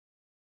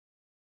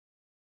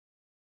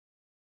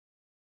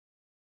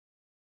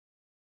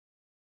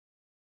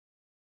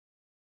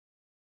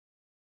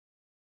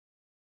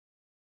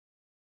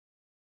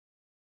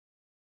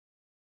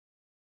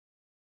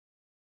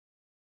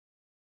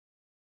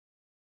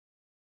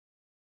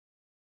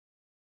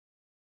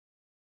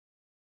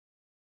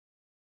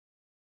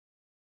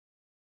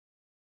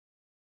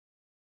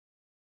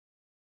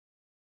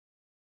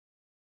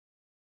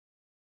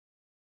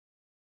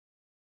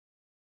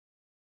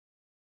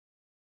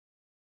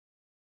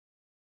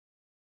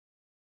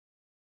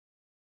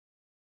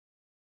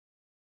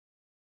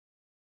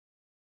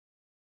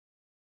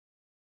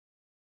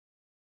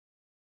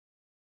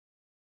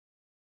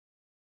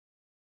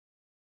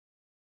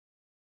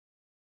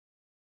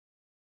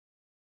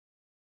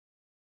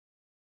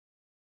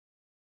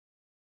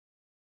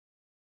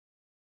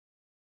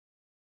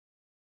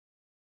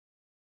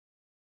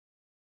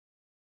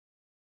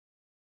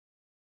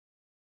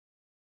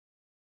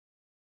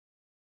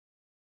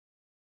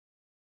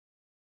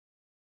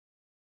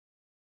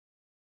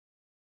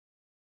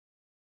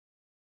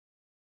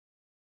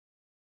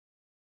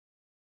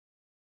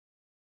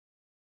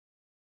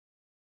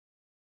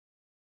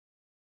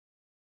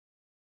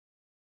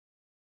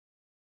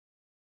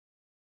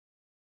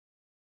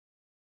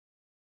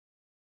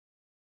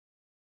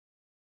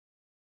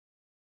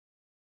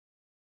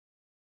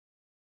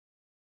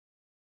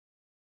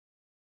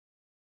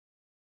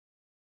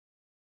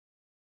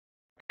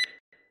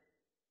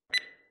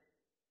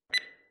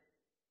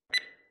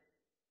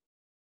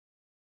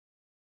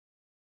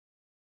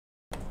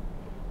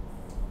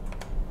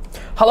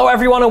Hello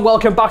everyone and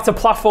welcome back to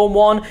Platform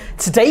 1.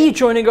 Today you're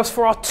joining us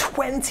for our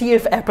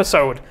 20th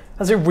episode.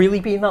 Has it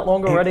really been that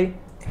long already?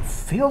 It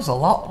feels a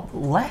lot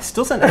less,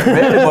 doesn't it,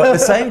 really? But at the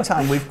same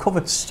time, we've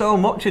covered so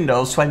much in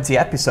those 20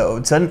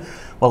 episodes and,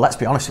 well, let's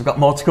be honest, we've got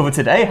more to cover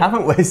today,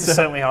 haven't we? It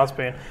certainly has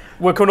been.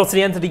 We're coming up to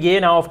the end of the year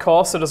now, of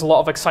course, so there's a lot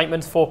of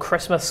excitement for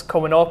Christmas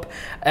coming up.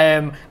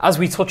 As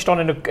we touched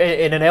on in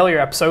an earlier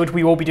episode,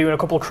 we will be doing a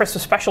couple of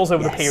Christmas specials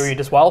over the period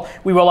as well.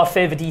 We will have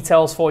further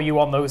details for you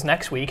on those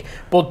next week,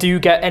 but do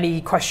get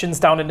any questions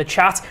down in the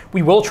chat.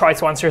 We will try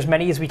to answer as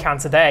many as we can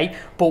today,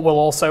 but we'll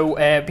also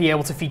be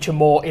able to feature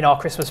more in our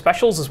Christmas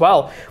specials as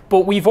well.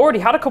 But we've already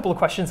had a couple of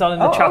questions down in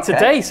the chat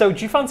today, so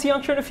do you fancy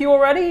answering a few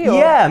already? Or?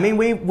 Yeah, I mean,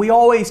 we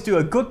always do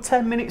a good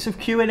 10 minutes of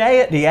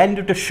Q&A at the end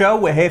of the show.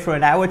 We're here for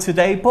an hour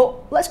today, but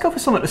let's go for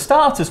some at the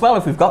start as well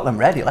if we've got them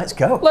ready. Let's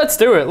go. Let's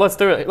do it. Let's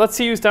do it. Let's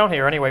see who's down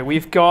here anyway.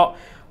 We've got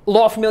a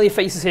lot of familiar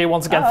faces here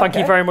once again. Thank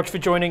you very much for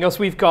joining us.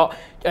 We've got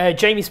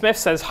Jamie Smith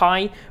says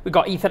hi. We've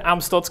got Ethan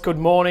Amstutz, good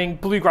morning.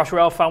 Bluegrass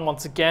Rail fan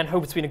once again.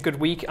 Hope it's been a good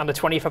week and the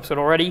 20th episode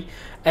already.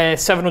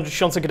 700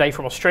 Shunter, good day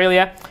from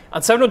Australia.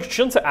 And 700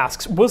 Shunter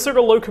asks, was there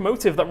a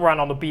locomotive that ran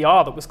on the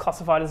BR that was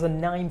classified as a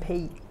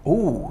 9P?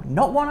 Ooh,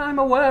 not one I'm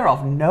aware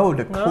of. No,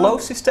 the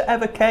closest that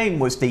ever came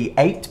was the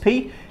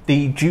 8P,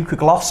 the Duke of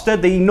Gloucester.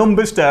 The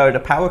numbers there are the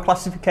power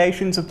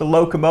classifications of the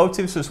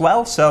locomotives as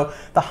well. So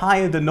the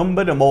higher the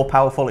number, the more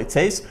powerful it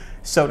is.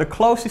 So the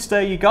closest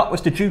there you got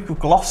was the Duke of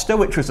Gloucester,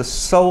 which was a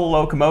sole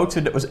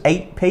locomotive that was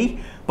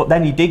 8P. But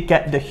then you did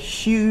get the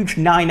huge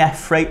 9F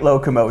freight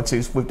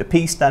locomotives with the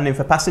P standing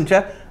for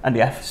passenger and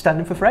the F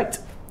standing for freight.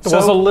 There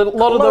was a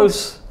lot of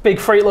those big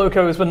freight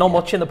locos, but not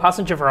much in the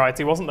passenger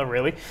variety, wasn't there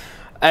really?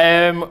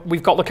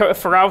 We've got Lakota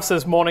Farao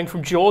says, morning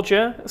from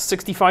Georgia,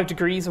 65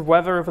 degrees of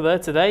weather over there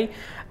today,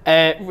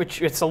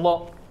 which it's a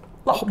lot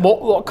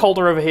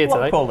colder over here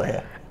today.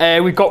 Colder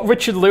here. We've got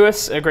Richard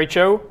Lewis, a great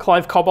show,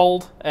 Clive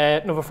Cobbold,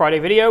 another Friday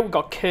video. We've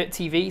got Kurt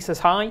TV, says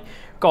hi.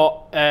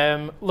 Got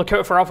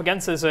Lakota Farao again,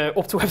 says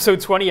up to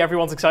episode 20,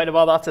 everyone's excited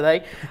about that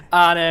today.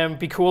 And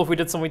be cool if we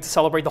did something to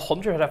celebrate the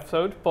 100th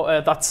episode, but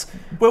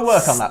we'll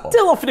work on that one.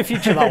 Still off in the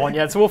future, that one,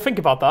 yeah, so we'll think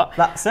about that.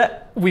 That's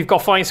it. We've got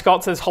Flying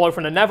Scott says hello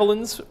from the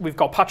Netherlands. We've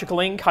got Patrick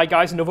Link. Hi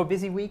guys, another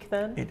busy week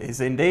then. It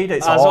is indeed.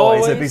 It's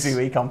always a busy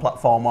week on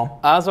Platform 1.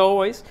 As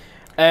always.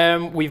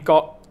 We've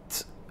got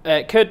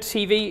Kurt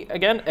TV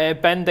again,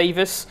 Ben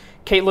Davis,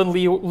 Caitlin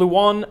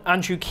Luan,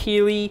 Andrew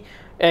Keeley.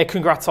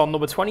 Congrats on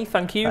number 20,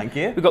 thank you. Thank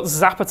you. We've got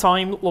Zappa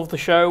Time, love the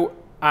show.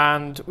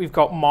 And we've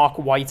got Mark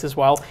White as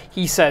well.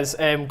 He says,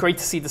 great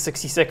to see the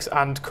 66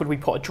 and could we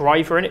put a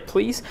driver in it,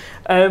 please?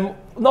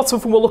 Not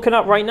something we're looking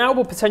at right now,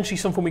 but potentially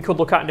something we could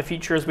look at in the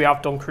future as we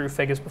have done crew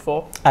figures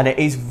before. And it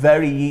is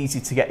very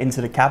easy to get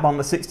into the cab on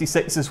the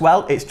 66 as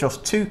well. It's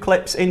just 2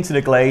 clips into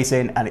the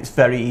glazing and it's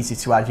very easy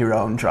to add your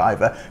own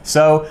driver.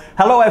 So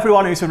hello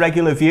everyone who's a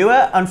regular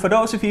viewer, and for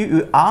those of you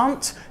who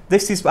aren't,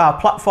 this is our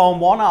Platform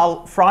 1,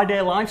 our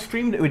Friday live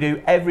stream that we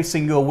do every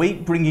single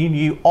week, bringing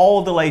you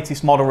all the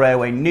latest model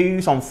railway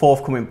news on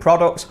forthcoming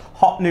products,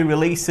 hot new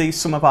releases,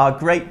 some of our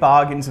great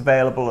bargains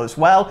available as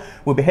well.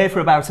 We'll be here for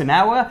about an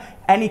hour.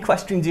 Any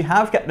questions you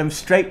have, get them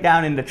straight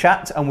down in the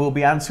chat and we'll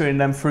be answering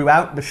them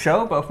throughout the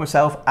show, both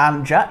myself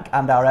and Jack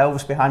and our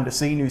elves behind the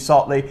scene who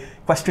sort the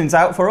questions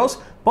out for us.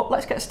 But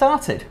let's get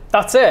started.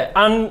 That's it.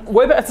 And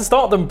we're better to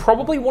start than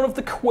probably one of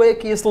the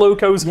quirkiest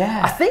locos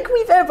I think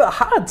we've ever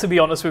had, to be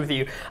honest with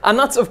you. And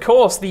that's, of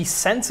course, the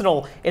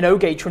Sentinel in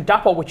O-Gauge from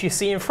Dapol, which you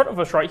see in front of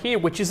us right here,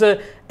 which is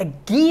a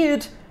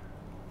geared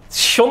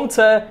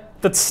shunter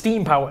that's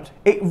steam powered.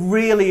 It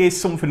really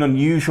is something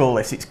unusual,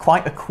 this. It's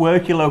quite a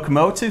quirky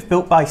locomotive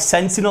built by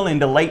Sentinel in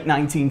the late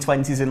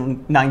 1920s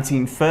and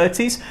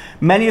 1930s.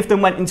 Many of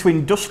them went into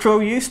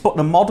industrial use, but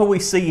the model we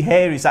see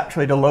here is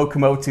actually the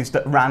locomotives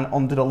that ran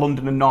under the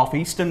London and North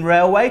Eastern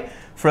Railway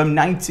from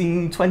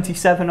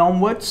 1927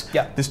 onwards.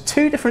 Yeah. There's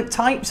 2 different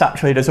types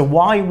actually. There's a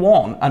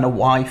Y1 and a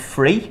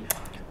Y3.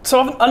 So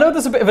I know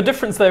there's a bit of a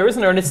difference there, isn't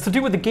there? And it's to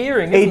do with the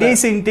gearing, isn't it? It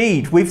is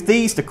indeed. With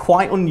these, they're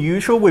quite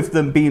unusual, with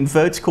them being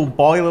vertical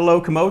boiler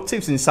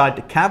locomotives inside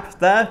the cab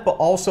there, but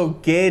also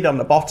geared on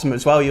the bottom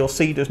as well. You'll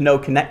see there's no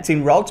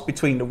connecting rods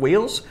between the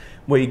wheels,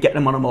 where you get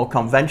them on a more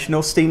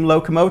conventional steam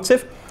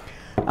locomotive.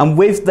 And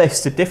with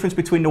this, the difference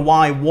between the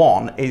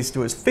Y1 is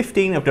there was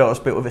 15 of those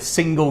built with a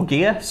single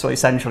gear, so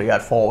essentially you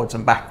had forwards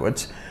and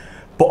backwards.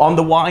 But on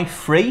the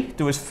Y3,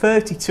 there was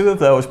 32 of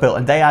those built,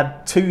 and they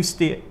had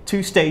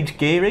two-stage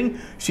gearing,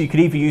 so you could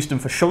either use them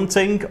for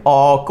shunting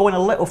or going a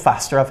little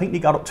faster. I think they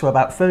got up to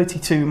about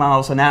 32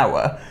 miles an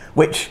hour,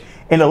 which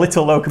in a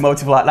little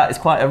locomotive like that is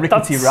quite a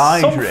rickety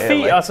ride, really. Some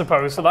feet, I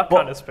suppose, for that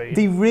kind of speed.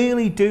 They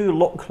really do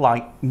look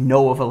like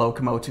no other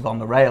locomotive on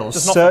the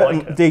rails.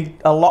 Certainly,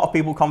 a lot of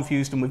people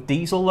confuse them with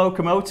diesel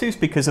locomotives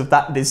because of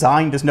that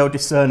design. There's no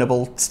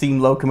discernible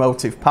steam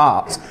locomotive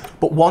parts.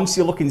 But once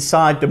you look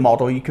inside the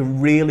model, you can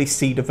really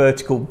see the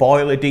vertical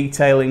boiler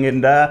detailing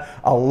in there,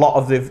 a lot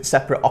of the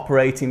separate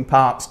operating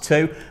parts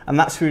too, and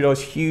that's through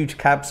those huge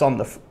cabs on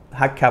the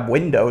cab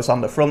windows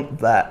on the front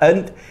there.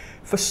 And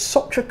for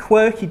such a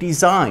quirky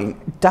design,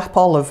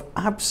 Dapol have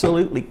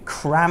absolutely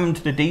crammed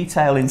the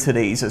detail into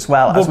these as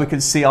well, as we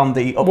can see on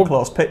the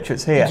up-close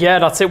pictures here. Yeah,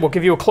 that's it. We'll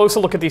give you a closer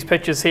look at these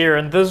pictures here,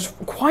 and there's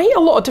quite a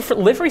lot of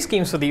different livery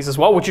schemes for these as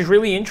well, which is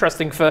really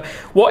interesting for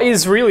what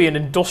is really an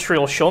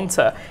industrial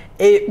shunter.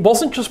 It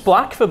wasn't just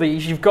black for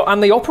these,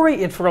 and they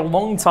operated for a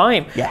long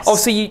time. Yes.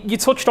 Obviously, you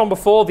touched on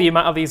before the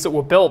amount of these that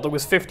were built. There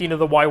was 15 of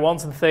the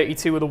Y1s and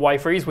 32 of the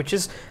Y3s, which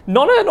is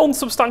not an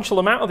unsubstantial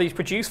amount of these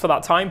produced for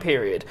that time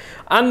period.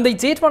 And they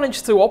did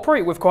manage to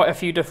operate with quite a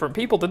few different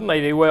people, didn't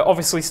they? They were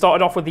obviously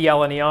started off with the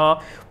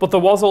LNER, but there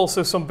was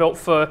also some built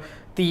for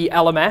the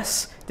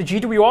LMS. The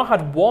GWR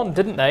had one,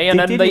 didn't they? And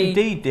they did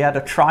indeed. They had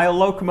a trial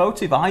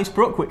locomotive,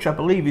 Icebrook, which I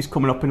believe is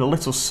coming up in a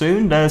little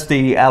soon. There's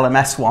the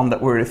LMS one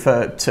that we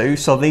referred to.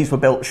 So these were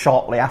built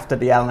shortly after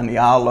the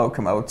LNER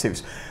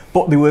locomotives.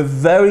 But they were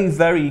very,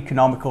 very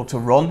economical to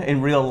run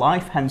in real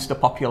life, hence the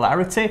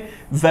popularity.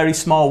 Very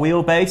small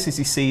wheelbase, as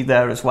you see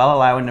there as well,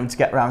 allowing them to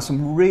get around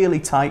some really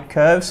tight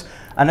curves.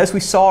 And as we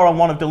saw on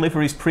one of the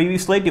deliveries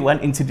previously, they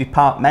went into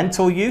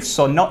departmental use,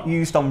 so not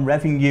used on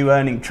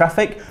revenue-earning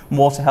traffic,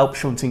 more to help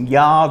shunting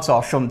yards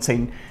or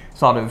shunting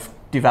sort of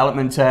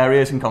development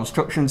areas and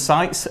construction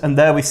sites. And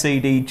there we see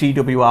the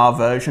GWR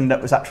version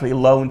that was actually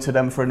loaned to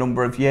them for a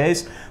number of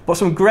years. But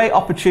some great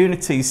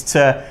opportunities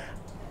to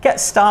get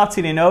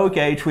started in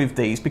O-gauge with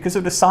these because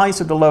of the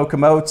size of the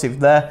locomotive.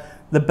 They're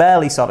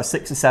barely sort of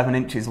 6 or 7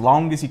 inches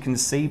long, as you can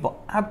see, but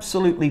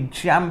absolutely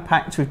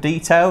jam-packed with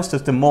details.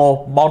 There's the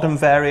more modern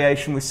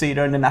variation we see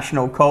there in the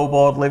National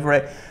Coalboard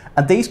livery.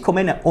 And these come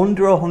in at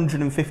under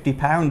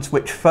 £150,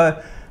 which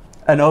for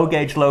an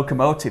O-gauge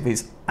locomotive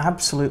is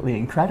absolutely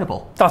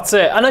incredible. That's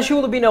it. And as you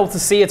will have been able to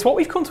see, it's what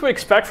we've come to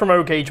expect from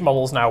O-gauge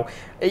models now,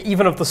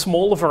 even of the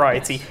smaller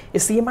variety. Yes.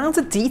 It's the amount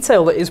of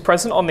detail that is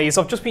present on these.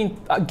 I've just been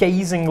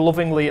gazing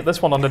lovingly at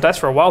this one on the desk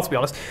for a while, to be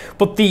honest.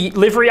 But the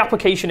livery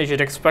application, as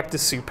you'd expect,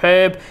 is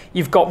superb.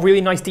 You've got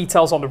really nice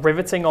details on the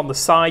riveting on the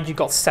side. You've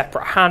got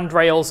separate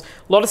handrails,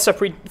 a lot of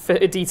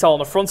separate detail on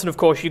the front. And of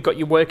course, you've got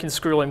your working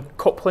screw and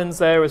couplings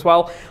there as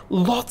well.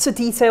 Lots of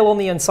detail on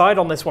the inside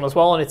on this one as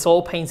well. And it's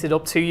all painted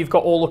up too. You've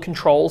got all the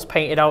controls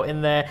painted out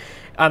in there.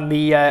 And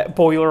the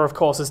boiler, of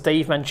course, as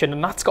Dave mentioned,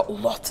 and that's got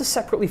lots of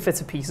separately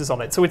fitted pieces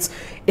on it. So it's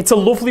a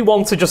lovely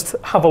one to just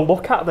have a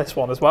look at, this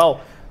one as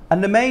well.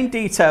 And the main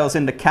details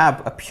in the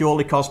cab are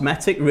purely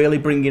cosmetic, really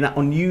bringing that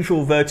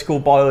unusual vertical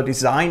boiler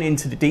design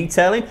into the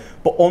detailing.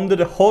 But under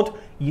the hood,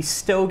 you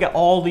still get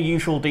all the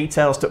usual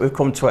details that we've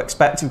come to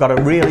expect. You've got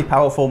a really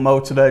powerful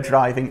motor there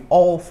driving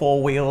all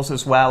 4 wheels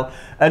as well.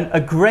 And a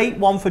great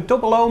one for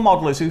 00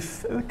 modelers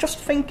who are just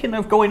thinking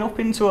of going up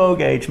into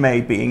O-gauge,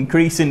 maybe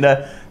increasing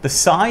the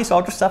size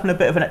or just having a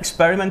bit of an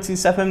experiment in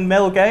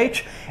 7mm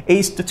gauge,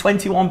 is the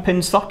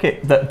 21-pin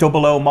socket that 00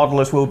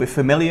 modelers will be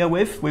familiar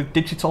with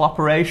digital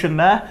operation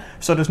there.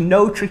 So there's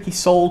no tricky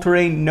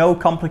soldering, no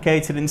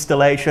complicated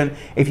installation.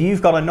 If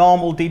you've got a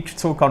normal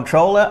digital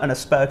controller and a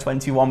spare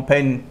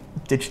 21-pin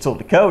digital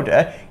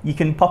decoder, you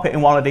can pop it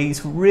in one of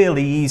these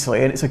really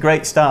easily, and it's a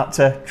great start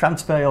to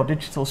transfer your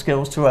digital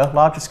skills to a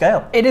larger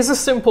scale. It is a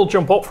simple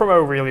jump up from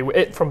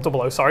from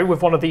 00, sorry,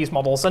 with one of these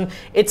models, and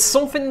it's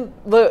something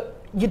that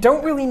you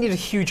don't really need a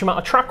huge amount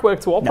of track work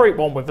to operate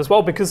one with as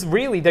well, because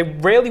really they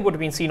rarely would have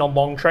been seen on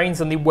long trains,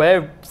 and they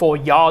were for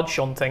yard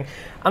shunting,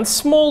 and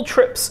small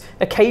trips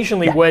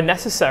occasionally were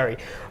necessary.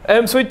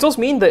 So it does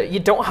mean that you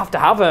don't have to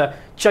have a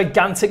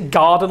gigantic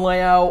garden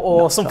layout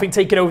or something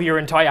taking over your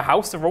entire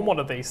house to run one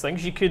of these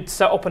things. You could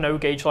set up an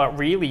O-gauge layout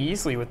really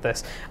easily with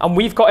this. And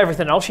we've got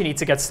everything else you need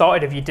to get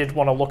started if you did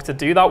want to look to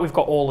do that. We've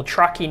got all the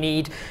track you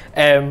need,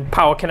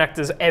 power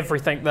connectors,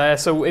 everything there.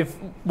 So if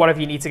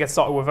whatever you need to get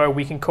started with O,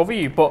 we can cover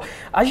you. But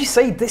as you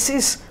say, this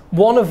is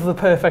one of the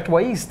perfect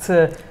ways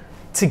to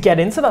get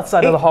into that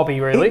side of the hobby,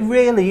 really. It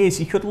really is.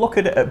 You could look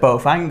at it at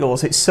both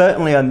angles. It's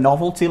certainly a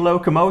novelty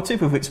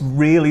locomotive with its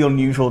really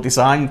unusual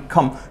design,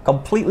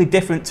 completely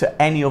different to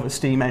any other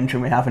steam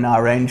engine we have in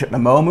our range at the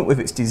moment with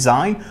its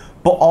design.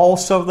 But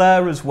also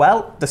there as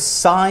well, the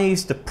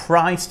size, the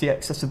price, the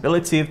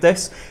accessibility of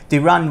this. They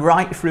ran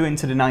right through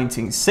into the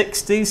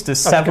 1960s. There's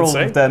several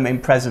of them in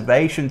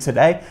preservation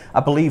today. I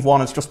believe one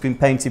has just been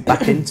painted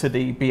back into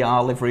the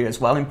BR livery as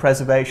well in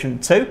preservation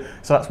too.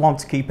 So that's one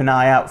to keep an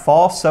eye out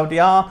for. So they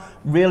are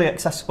really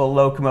accessible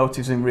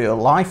locomotives in real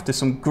life. There's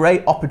some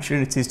great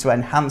opportunities to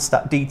enhance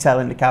that detail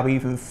in the cab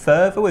even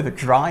further with a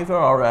driver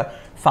or a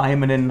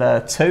fireman in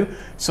there too.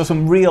 So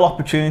some real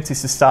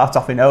opportunities to start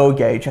off in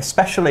O-gauge,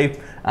 especially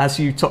as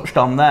you touched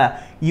on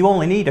there. You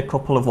only need a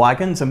couple of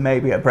wagons and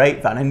maybe a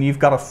brake van, and you've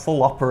got a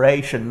full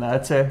operation there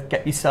to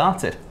get you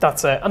started.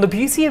 That's it. And the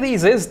beauty of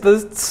these is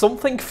there's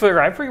something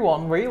for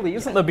everyone, really,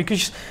 isn't there?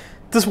 Because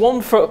there's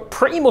one for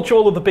pretty much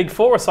all of the big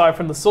four aside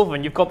from the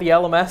Southern. You've got the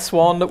LMS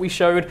one that we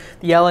showed,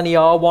 the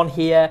LNER one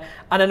here,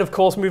 and then of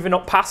course moving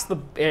up past the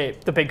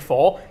big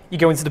four, you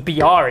go into the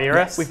BR era.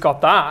 Yes. We've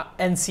got that,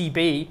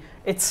 NCB.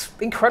 It's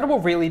incredible,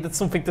 really, that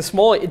something this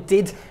small, it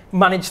did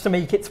manage to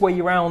make its way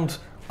around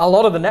a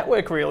lot of the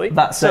network, really.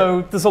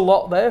 So there's a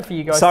lot there for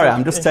you guys. Sorry,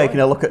 I'm just taking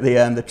a look at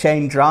the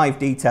chain drive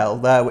detail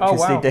there, which is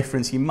the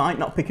difference. You might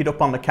not pick it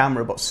up on the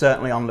camera, but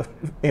certainly on the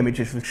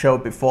images we've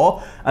showed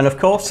before. And of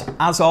course,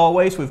 as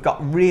always, we've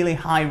got really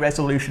high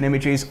resolution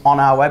images on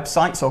our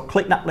website, so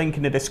click that link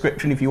in the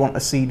description if you want to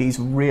see these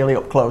really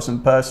up close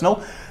and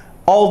personal.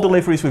 All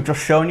deliveries we've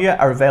just shown you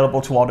are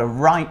available to order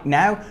right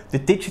now. The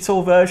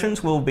digital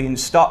versions will be in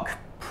stock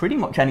pretty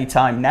much any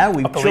time now.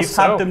 We've just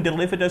had them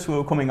delivered as we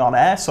were coming on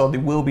air, so they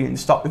will be in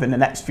stock within the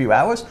next few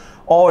hours.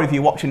 Or if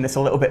you're watching this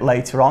a little bit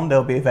later on,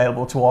 they'll be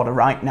available to order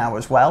right now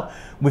as well.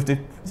 With the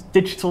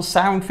digital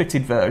sound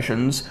fitted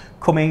versions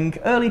coming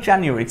early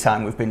January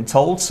time, we've been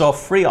told, so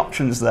 3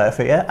 options there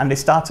for you, and they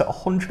start at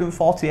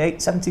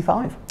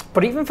 $148.75.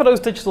 But even for those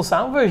digital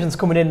sound versions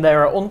coming in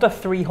there at under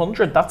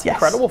 300, that's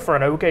incredible for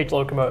an O-gauge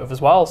locomotive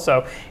as well.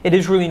 So it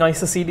is really nice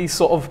to see these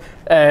sort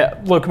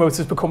of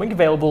locomotives becoming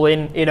available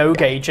in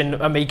O-gauge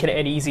and making it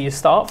an easier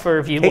start for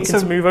if you're looking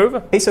to move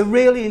over. It's a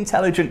really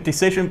intelligent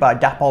decision by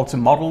Dapol to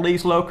model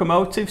these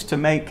locomotives to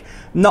make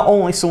not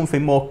only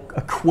something more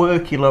a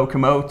quirky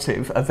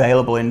locomotive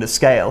available in the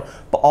scale,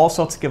 but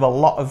also to give a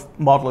lot of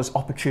modelers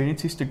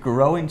opportunities to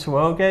grow into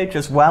O-gauge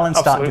as well and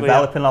start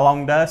developing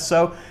along there.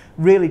 So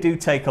really do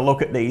take a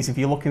look at these if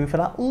you're looking for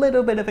that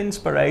little bit of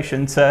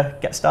inspiration to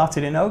get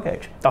started in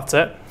O-gauge. That's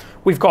it.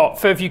 We've got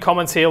Fairview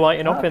comments here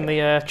lighting up in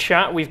the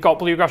chat. We've got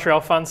Bluegrass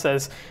Rail fan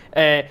says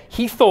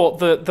he thought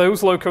that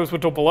those locos were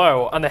double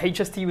O and the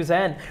HST was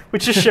N,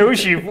 which just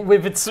shows you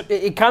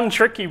it can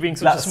trick you being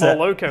such a small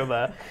loco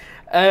there.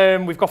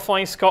 We've got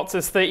Flying Scott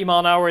says 30 mile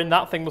an hour in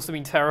that thing must have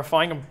been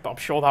terrifying. I'm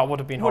sure that would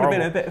have been horrible.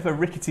 Would have been a bit of a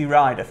rickety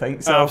ride, I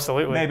think. So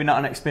absolutely. Maybe not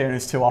an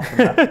experience too often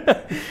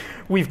there.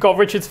 We've got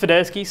Richard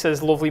Swiderski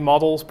says lovely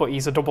models, but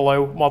he's a double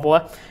O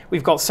modeler.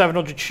 We've got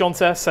 700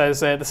 Shunter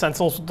says the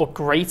Sentinels look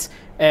great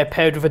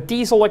paired with a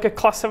diesel like a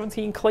Class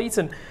 17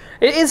 Clayton.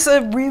 It is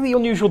a really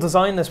unusual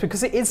design, this,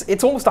 because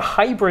it's almost a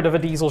hybrid of a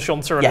diesel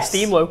shunter and a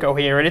steam loco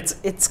here, and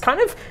it's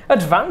kind of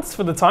advanced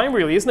for the time,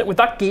 really, isn't it? With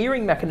that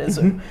gearing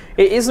mechanism,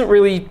 it isn't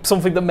really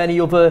something that many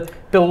other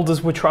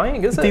builders were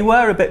trying, is it? They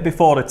were a bit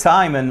before the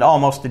time and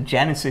almost the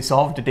genesis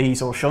of the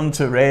diesel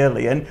shunter,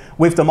 really, and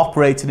with them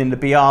operating in the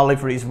BR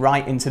liveries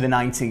right into the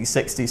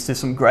 1960s, there's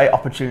some great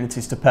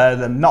opportunities to pair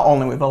them, not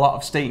only with a lot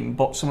of steam,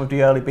 but some of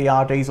the early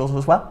BR diesels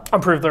as well.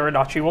 And proved that it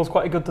actually was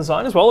quite a good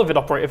design as well if it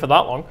operated for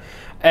that long.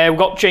 We've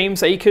got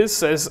James Akers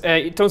says,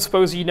 don't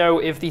suppose you know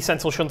if the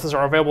Sentinel shunters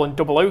are available in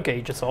double O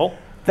gauge at all?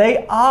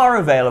 They are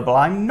available.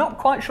 I'm not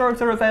quite sure if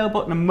they're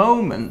available at the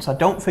moment. I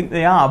don't think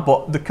they are,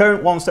 but the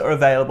current ones that are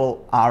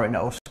available are in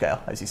O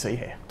scale, as you see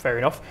here. Fair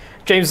enough.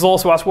 James has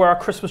also asked where our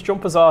Christmas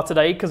jumpers are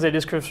today, because it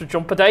is Christmas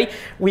jumper day.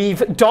 We've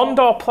donned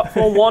our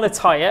Platform 1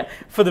 attire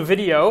for the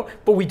video,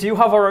 but we do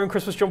have our own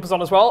Christmas jumpers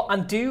on as well.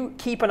 And do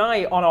keep an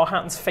eye on our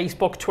Hattons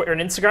Facebook, Twitter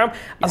and Instagram,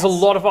 as a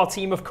lot of our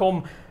team have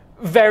come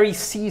very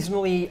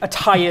seasonally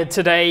attired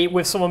today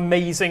with some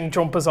amazing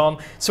jumpers on.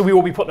 So we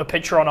will be putting a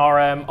picture on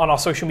our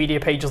social media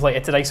pages later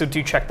today, so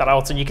do check that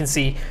out and you can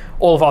see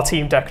all of our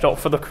team decked up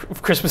for the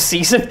Christmas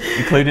season.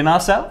 Including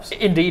ourselves.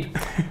 Indeed.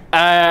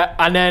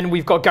 And then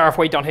we've got Gareth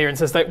Wade down here and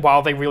says that,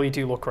 wow, they really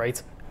do look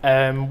great.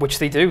 Which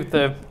they do.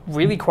 They're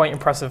really quite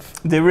impressive.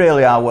 They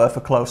really are worth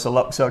a closer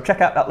look. So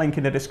check out that link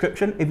in the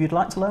description if you'd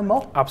like to learn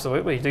more.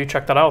 Absolutely, do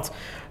check that out.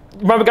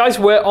 Remember, guys,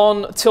 we're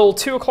on till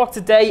 2 o'clock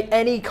today.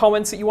 Any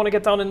comments that you want to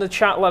get down in the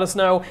chat, let us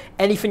know.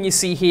 Anything you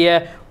see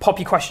here, pop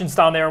your questions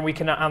down there and we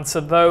can answer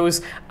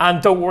those.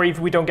 And don't worry if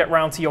we don't get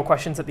round to your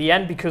questions at the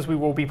end, because we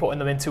will be putting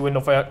them into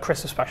another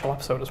Christmas special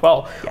episode as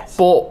well. Yes.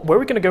 But where are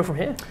we going to go from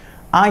here?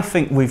 I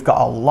think we've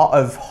got a lot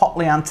of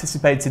hotly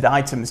anticipated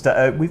items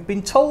that we've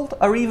been told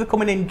are either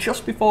coming in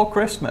just before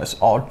Christmas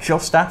or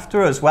just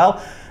after as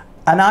well.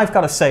 And I've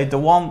got to say, the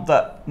one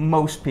that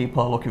most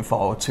people are looking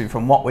forward to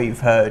from what we've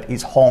heard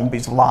is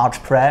Hornby's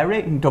Large Prairie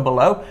in Double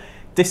O.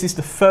 This is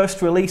the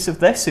first release of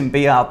this in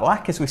BR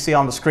Black, as we see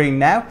on the screen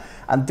now,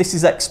 and this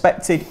is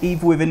expected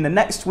either within the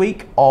next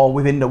week or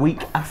within the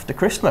week after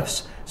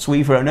Christmas. So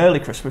either an early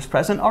Christmas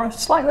present or a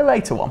slightly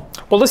later one.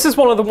 Well, this is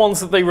one of the ones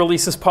that they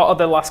released as part of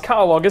their last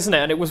catalogue, isn't it?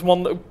 And it was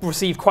one that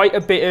received quite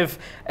a bit of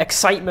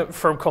excitement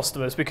from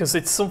customers, because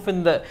it's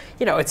something that,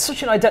 you know, it's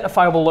such an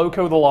identifiable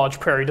loco, the Large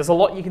Prairie. There's a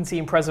lot you can see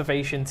in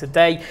preservation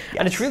today,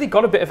 and it's really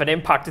got a bit of an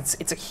impact.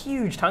 It's a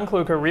huge tank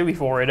loco, really,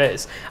 for what it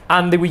is.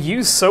 And they were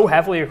used so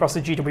heavily across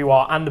the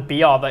GWR and the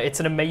BR that it's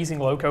an amazing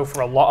loco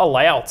for a lot of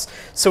layouts.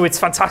 So it's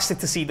fantastic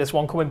to see this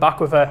one coming back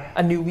with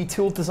a newly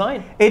tooled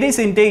design. It is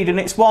indeed, and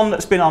it's one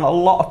that's been on a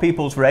lot of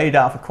people's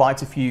radar for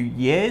quite a few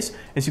years.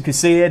 As you can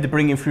see here, they're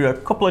bringing through a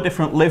couple of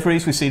different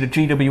liveries. We see the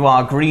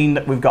GWR green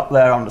that we've got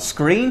there on the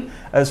screen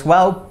as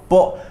well,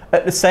 but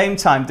at the same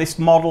time, this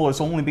model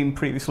has only been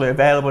previously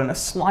available in a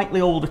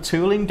slightly older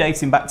tooling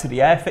dating back to the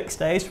Airfix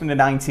days from the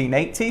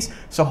 1980s.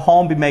 So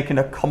Hornby making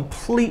a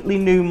completely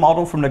new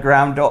model from the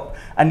ground up,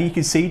 and you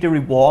can see the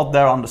reward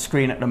there on the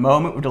screen at the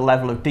moment with the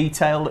level of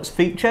detail that's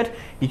featured.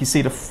 You can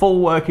see the full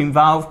working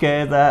valve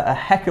gear there, a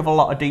heck of a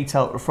lot of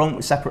detail at the front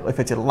with separately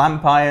fitted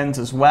lamp irons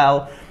as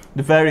well.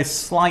 The various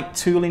slight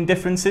tooling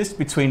differences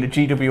between the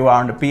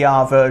GWR and the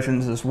BR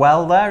versions as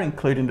well there,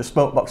 including the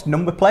spokebox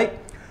number plate.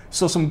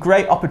 So some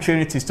great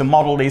opportunities to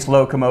model these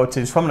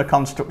locomotives from the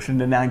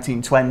construction in the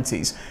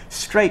 1920s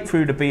straight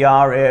through the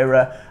BR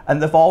era,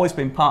 and they've always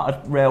been part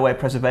of railway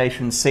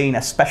preservation scene,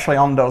 especially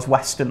on those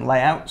western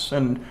layouts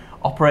and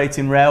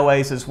operating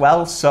railways as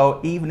well. So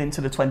even into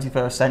the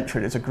 21st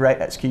century, there's a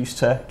great excuse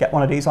to get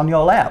one of these on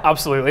your layout.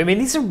 Absolutely. I mean,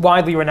 these are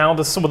widely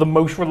renowned as some of the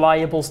most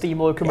reliable steam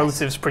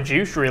locomotives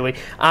produced, really,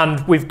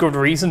 and with good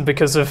reason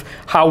because of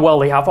how well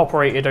they have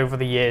operated over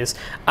the years.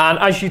 And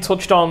as you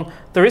touched on,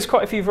 there is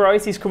quite a few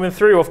varieties coming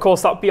through. Of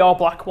course, that BR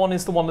Black one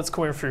is the one that's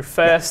coming through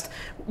first.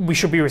 We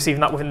should be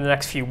receiving that within the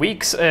next few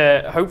weeks,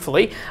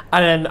 hopefully.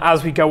 And then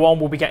as we go on,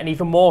 we'll be getting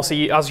even more. So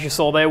as you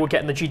saw there, we're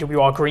getting the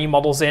GWR Green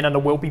models in, and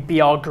there will be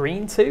BR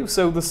Green too.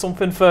 So there's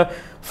something for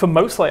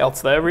most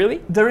layouts there,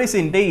 really. There is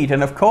indeed.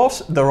 And of course,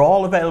 they're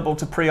all available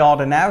to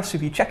pre-order now. So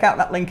if you check out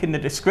that link in the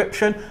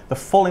description, the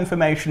full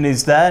information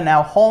is there.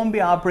 Now,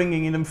 Hornby are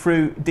bringing them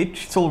through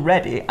digital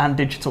ready and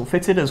digital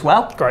fitted as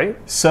well. Great.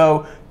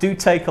 So do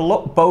take a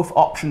look. Both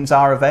options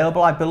are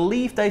available. I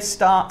believe they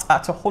start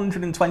at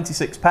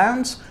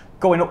 £126.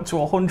 Going up to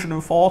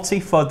 140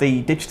 for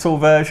the digital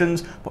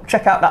versions, but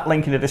check out that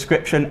link in the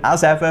description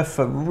as ever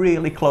for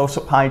really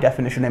close-up high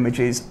definition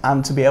images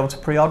and to be able to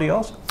pre-order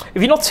yours.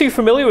 If you're not too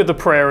familiar with the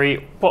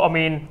Prairie, but I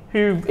mean,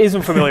 who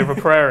isn't familiar with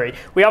Prairie?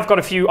 We have got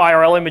a few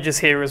IRL images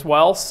here as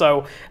well,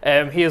 so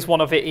here's one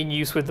of it in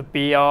use with the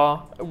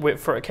BR,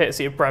 for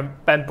courtesy of Ben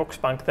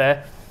Buxbank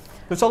there.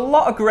 There's a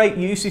lot of great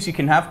uses you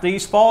can have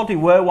these for. They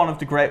were one of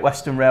the Great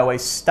Western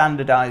Railway's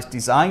standardised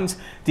designs.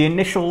 The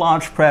initial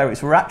large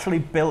Prairies were actually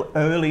built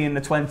early in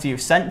the 20th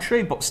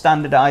century, but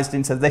standardised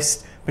into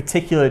this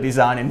particular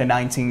design in the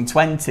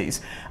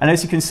 1920s. And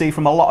as you can see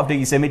from a lot of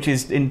these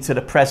images into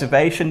the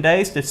preservation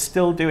days, they're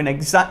still doing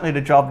exactly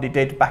the job they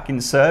did back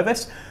in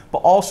service, but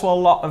also a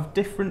lot of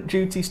different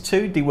duties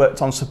too. They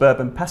worked on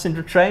suburban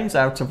passenger trains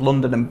out of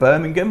London and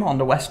Birmingham on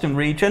the western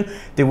region.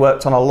 They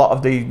worked on a lot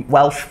of the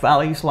Welsh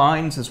Valleys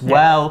lines as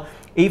well.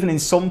 Even in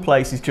some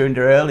places during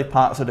the early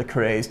parts of the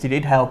careers, they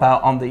did help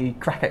out on the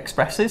crack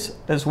expresses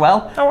as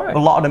well. Oh, right. A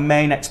lot of the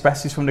main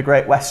expresses from the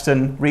Great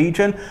Western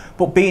region.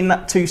 But being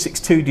that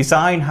 262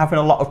 design, having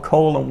a lot of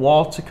coal and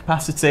water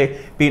capacity,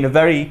 being a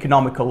very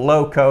economical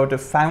loco, they've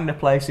found a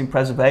place in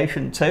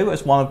preservation too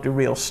as one of the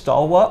real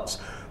stalwarts,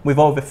 with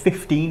over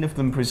 15 of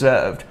them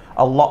preserved.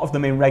 A lot of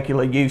them in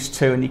regular use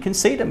too, and you can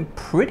see them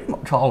pretty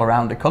much all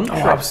around the country.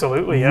 Oh,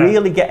 absolutely, yeah.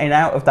 Really getting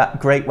out of that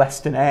Great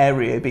Western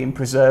area, being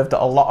preserved at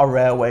a lot of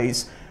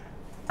railways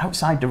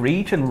outside the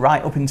region,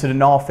 right up into the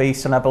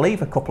northeast, and I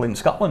believe a couple in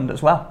Scotland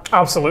as well.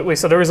 Absolutely,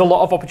 so there is a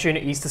lot of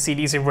opportunities to see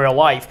these in real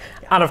life.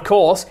 And of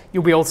course,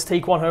 you'll be able to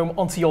take one home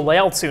onto your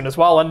layout soon as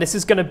well, and this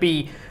is going to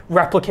be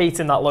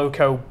replicating that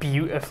loco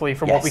beautifully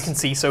from what we can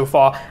see so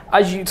far.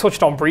 As you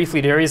touched on briefly,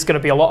 there is going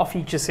to be a lot of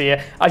features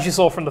here, as you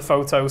saw from the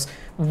photos.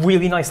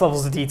 Really nice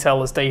levels of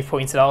detail, as Dave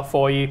pointed out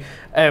for you.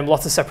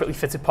 Lots of separately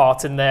fitted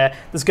parts in there.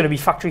 There's going to be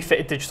factory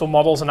fitted digital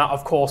models, and that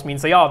of course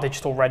means they are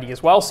digital ready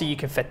as well, so you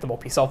can fit them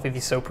up yourself if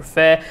you so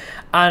prefer.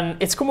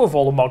 And it's come with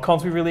all the mod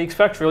cons we really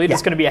expect, really.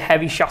 There's going to be a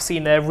heavy chassis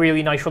in there,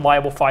 really nice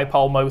reliable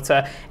 5-pole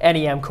motor,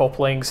 NEM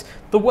couplings.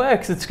 The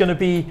works, it's going to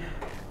be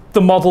the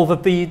model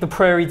that the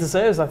Prairie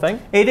deserves, I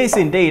think. It is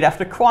indeed.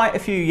 After quite a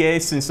few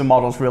years since the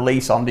model's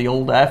release on the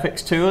old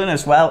Airfix tooling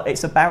as well,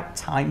 it's about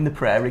time the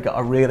Prairie got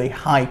a really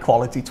high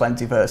quality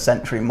 21st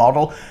century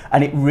model,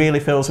 and it really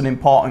fills an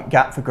important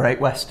gap for Great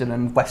Western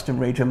and Western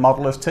region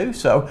modelers too.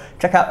 So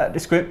check out that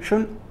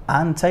description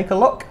and take a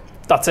look.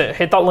 That's it.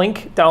 Hit that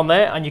link down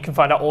there and you can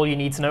find out all you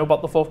need to know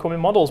about the forthcoming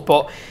models.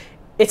 But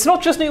it's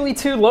not just nearly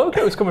 2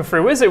 logos coming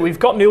through, is it? We've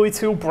got nearly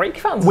 2 brake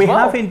vans as well. We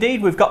have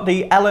indeed. We've got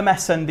the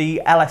LMS and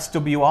the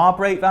LSWR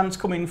brake vans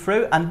coming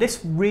through, and this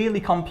really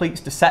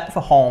completes the set for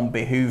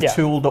Hornby, who've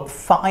tooled up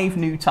 5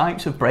 new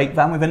types of brake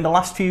van within the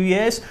last few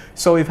years.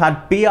 So we've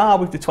had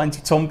BR with the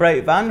 20-ton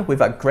brake van, we've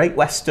had Great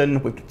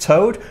Western with the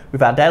Toad,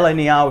 we've had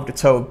LNER with the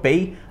Toad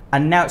B,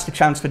 and now it's the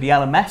chance for the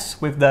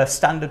LMS with the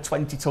standard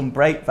 20-ton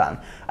brake van.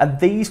 And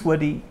these were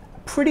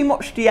pretty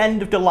much the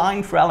end of the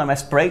line for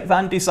LMS brake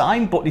van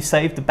design, but they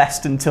saved the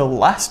best until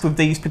last with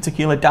these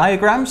particular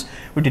diagrams.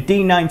 With the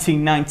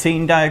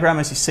D1919 diagram,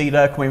 as you see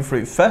there, coming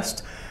through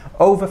first.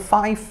 Over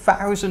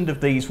 5,000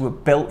 of these were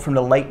built from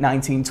the late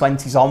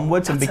 1920s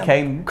onwards. That's and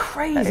became a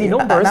crazy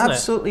number, an isn't it?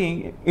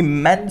 Absolutely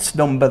immense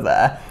number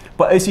there.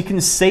 But as you can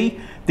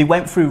see, they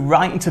went through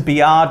right into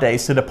BR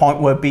days to the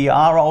point where BR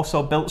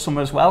also built some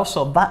as well.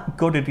 So that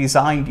good a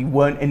design, they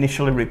weren't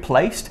initially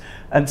replaced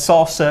and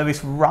saw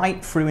service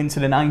right through into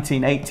the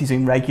 1980s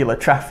in regular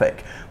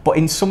traffic. But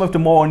in some of the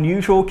more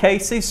unusual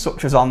cases,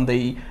 such as on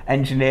the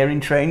engineering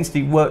trains,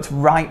 they worked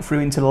right through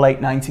into the late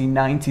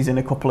 1990s in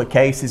a couple of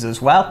cases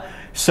as well.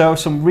 So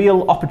some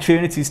real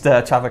opportunities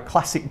there to have a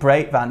classic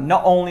brake van,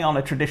 not only on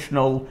a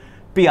traditional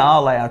BR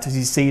layout as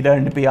you see there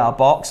in the BR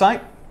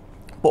bauxite,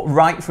 but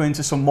right through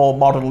into some more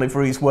modern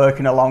liveries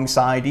working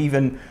alongside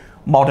even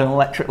modern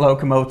electric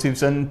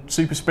locomotives and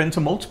Super Sprinter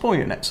multiple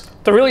units.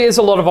 There really is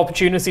a lot of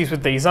opportunities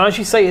with these, and as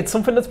you say, it's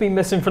something that's been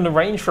missing from the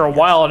range for a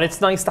while, and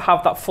it's nice to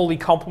have that fully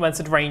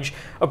complemented range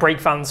of brake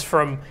vans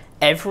from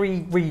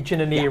every region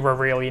and era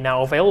really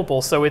now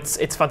available. So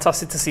it's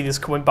fantastic to see this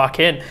coming back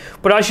in.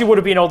 But as you would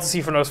have been able to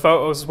see from those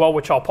photos as well,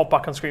 which I'll pop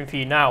back on screen for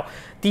you now,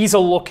 these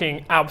are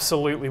looking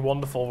absolutely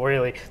wonderful,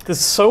 really.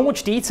 There's so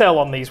much detail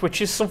on these, which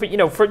is something, you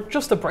know, for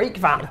just a brake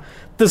van,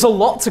 there's a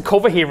lot to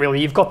cover here, really.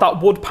 You've got that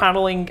wood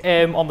paneling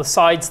on the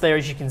sides there,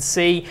 as you can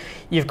see.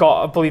 You've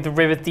got, I believe, the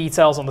rivet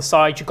details on the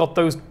side. You've got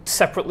those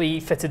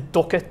separately fitted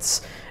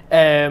ducats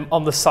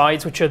on the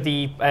sides, which are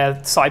the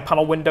side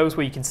panel windows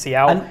where you can see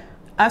out. And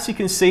as you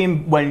can see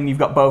when you've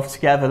got both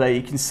together there,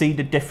 you can see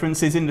the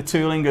differences in the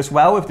tooling as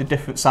well, with the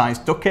different size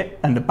ducat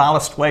and the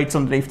ballast weight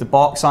underneath the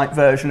bauxite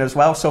version as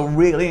well. So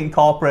really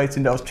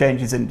incorporating those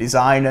changes in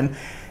design. And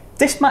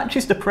this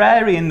matches the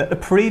Prairie in that the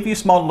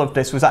previous model of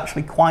this was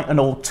actually quite an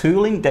old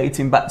tooling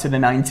dating back to the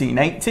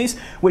 1980s,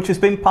 which has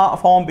been part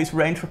of Hornby's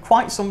range for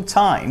quite some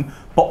time,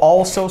 but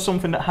also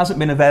something that hasn't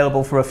been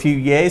available for a few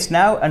years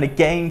now. And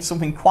again,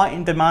 something quite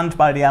in demand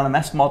by the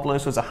LMS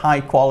modelers was a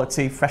high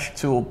quality, fresh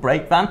tool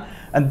brake van.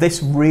 And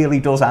this really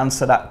does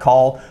answer that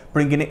call,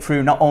 bringing it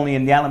through not only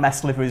in the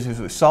LMS liveries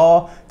as we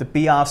saw, the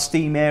BR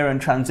Steam Era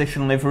and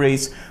Transition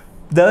liveries.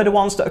 They're the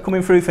ones that are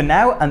coming through for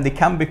now, and they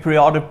can be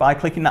pre-ordered by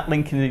clicking that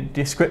link in the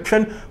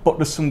description. But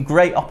there's some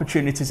great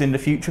opportunities in the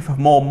future for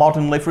more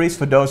modern liveries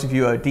for those of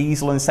you who are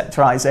diesel and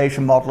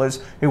sectorisation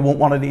modelers who want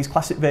one of these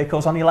classic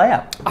vehicles on your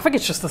layout. I think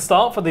it's just the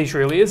start for these,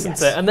 really,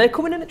 isn't it? And they're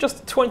coming in at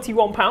just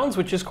 £21,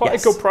 which is quite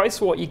a good price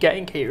for what you're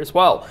getting here as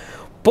well.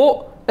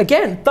 But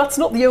again, that's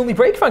not the only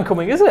brake van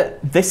coming, is it?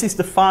 This is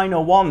the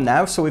final one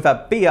now. So we've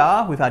had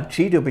BR, we've had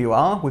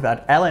GWR, we've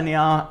had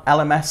LNER,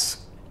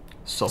 LMS,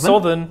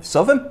 Southern.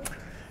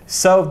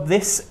 So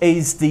this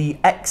is the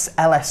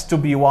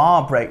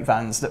XLSWR brake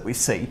vans that we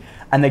see.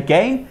 And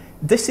again,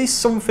 this is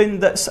something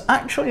that's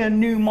actually a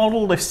new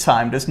model this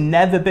time. There's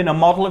never been a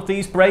model of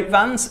these brake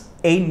vans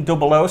in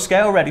 00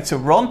 scale ready to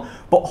run,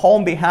 but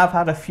Hornby have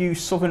had a few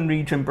Southern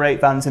region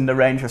brake vans in the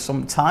range for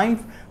some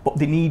time, but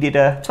they needed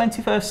a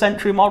 21st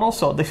century model,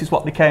 so this is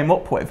what they came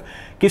up with.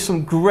 Gives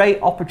some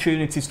great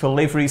opportunities for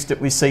liveries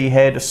that we see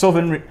here. The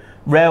Southern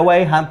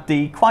Railway had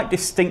the quite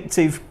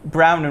distinctive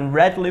brown and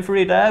red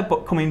livery there,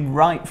 but coming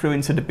right through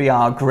into the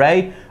BR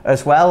Grey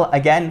as well.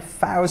 Again,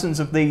 thousands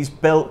of these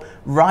built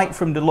right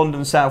from the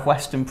London South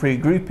Western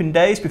pre-grouping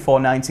days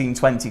before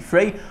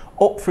 1923,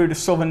 up through the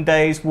Southern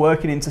days,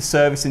 working into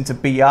service into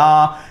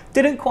BR.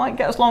 Didn't quite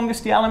get as long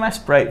as the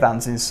LMS brake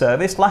vans in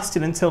service,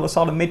 lasted until the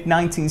sort of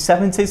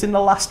mid-1970s in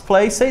the last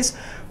places.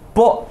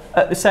 But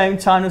at the same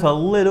time, there's a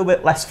little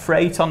bit less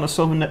freight on the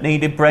Southern that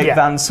needed brake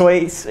vans, so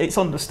it's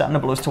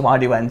understandable as to why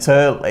they went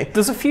early.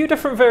 There's a few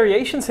different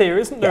variations here,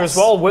 isn't there, as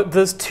well?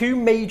 There's two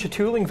major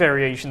tooling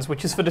variations,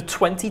 which is for the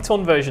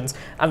 20-ton versions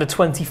and the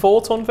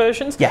 24-ton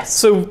versions. Yes.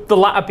 So the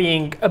latter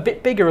being a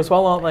bit bigger as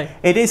well, aren't they?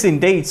 It is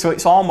indeed. So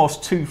it's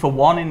almost 2 for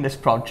 1 in this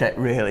project,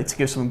 really, to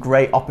give some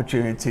great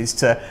opportunities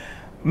to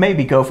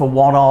maybe go for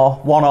one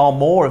or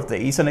more of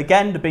these. And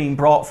again, they're being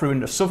brought through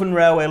in the Southern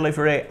Railway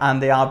livery,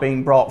 and they are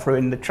being brought through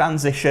in the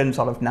transition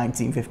sort of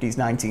 1950s,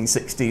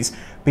 1960s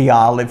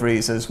BR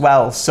liveries as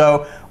well.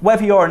 So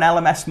whether you're an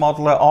LMS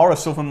modeler or a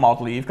Southern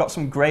modeler, you've got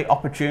some great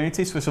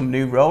opportunities for some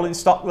new rolling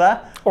stock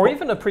there. Or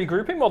even a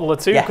pre-grouping modeler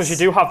too, because you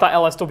do have that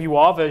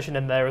LSWR version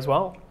in there as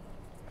well.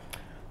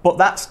 But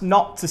that's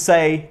not to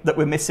say that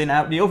we're missing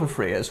out the other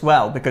 3 as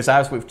well, because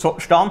as we've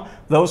touched on,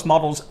 those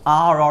models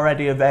are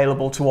already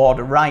available to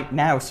order right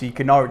now. So you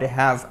can already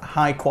have a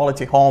high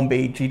quality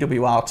Hornby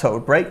GWR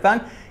towed brake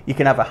van, you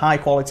can have a high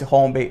quality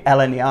Hornby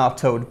LNER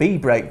towed B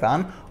brake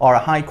van, or a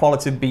high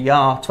quality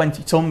BR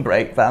 20-ton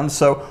brake van.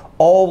 So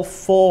all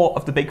 4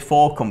 of the big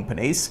 4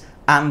 companies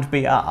and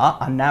BR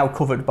are now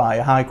covered by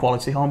a high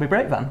quality Hornby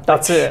brake van.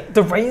 That's it.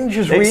 The range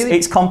is really...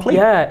 It's complete.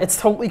 Yeah, it's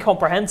totally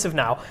comprehensive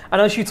now. And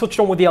as you touched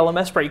on with the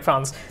LMS brake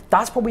vans,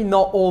 that's probably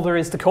not all there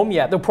is to come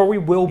yet. There probably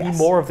will be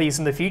more of these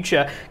in the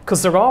future,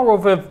 because there are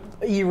other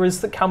eras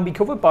that can be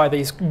covered by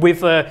these with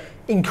the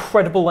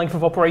incredible length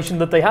of operation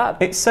that they had.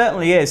 It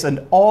certainly is,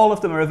 and all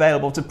of them are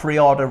available to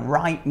pre-order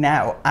right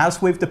now.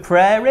 As with the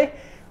Prairie,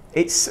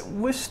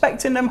 we're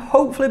expecting them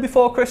hopefully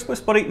before Christmas,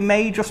 but it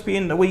may just be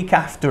in the week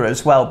after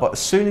as well. But as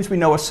soon as we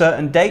know a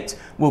certain date,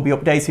 we'll be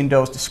updating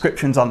those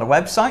descriptions on the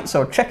website.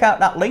 So check out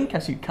that link,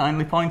 as you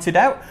kindly pointed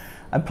out,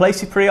 and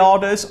place your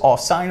pre-orders or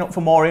sign up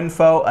for more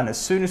info. And as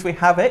soon as we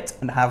have it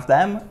and have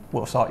them,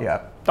 we'll sort you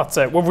out. That's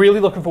it. We're really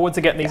looking forward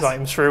to getting these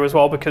items through as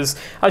well, because,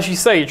 as you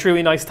say, it's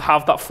really nice to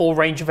have that full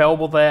range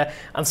available there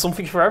and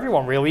something for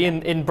everyone, really,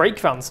 in brake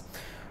vans.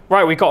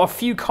 Right, we've got a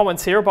few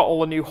comments here about all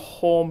the new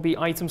Hornby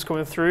items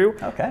coming through.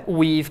 Okay.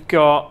 We've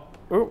got...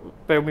 Oh,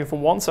 bear with me for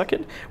 1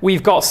 second.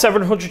 We've got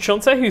 700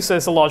 Chunter, who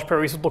says the large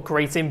Prairies would look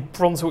great in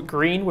Brunswick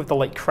Green with the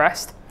lake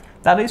crest.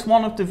 That is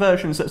one of the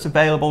versions that's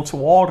available to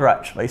order,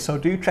 actually, so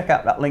do check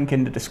out that link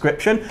in the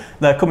description.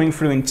 They're coming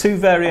through in 2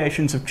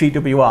 variations of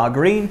GWR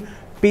Green,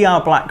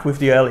 BR black with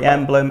the early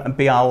emblem and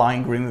BR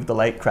lime green with the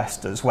late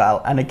crest as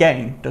well. And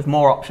again, there's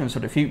more options for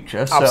the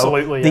future. So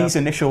Absolutely, these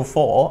initial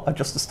 4 are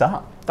just the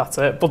start. That's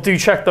it. But do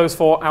check those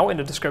 4 out in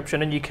the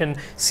description and you can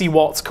see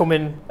what's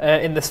coming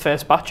in this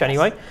first batch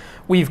anyway.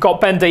 We've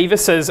got Ben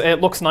Davis says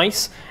it looks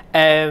nice.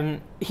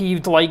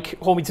 He'd like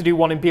Hornby to do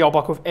one in BR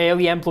black with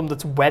early emblem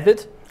that's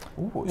weathered.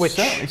 Ooh, which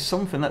certainly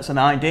something that's an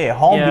idea.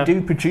 Hornby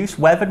do produce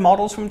weathered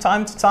models from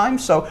time to time,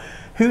 so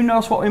who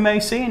knows what we may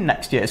see in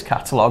next year's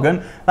catalogue.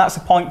 And that's a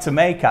point to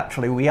make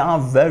actually. We are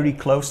very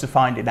close to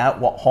finding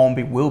out what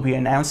Hornby will be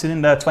announcing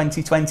in their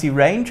 2020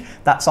 range.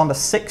 That's on the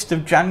 6th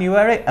of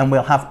January and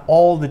we'll have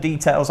all the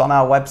details on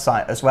our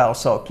website as well.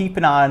 So keep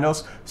an eye on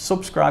us,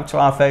 subscribe to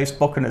our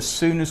Facebook, and as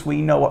soon as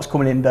we know what's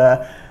coming in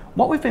there,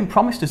 what we've been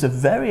promised is a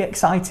very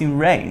exciting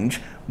range.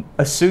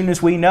 As soon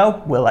as we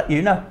know, we'll let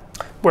you know.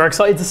 We're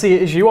excited to see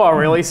it as you are,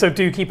 really, so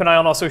do keep an eye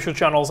on our social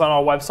channels and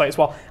our website as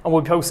well, and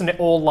we'll be posting it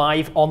all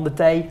live on the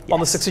day, on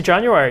the 6th of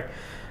January.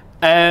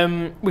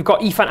 We've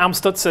got Ethan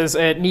Amstutz says,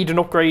 need an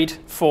upgrade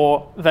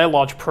for their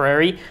large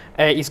prairie.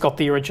 He's got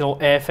the original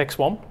Airfix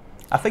one.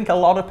 I think a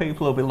lot of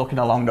people will be looking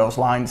along those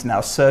lines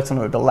now,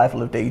 certainly with the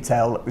level of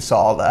detail that we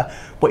saw there.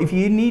 But if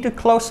you need a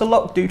closer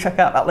look, do check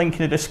out that link in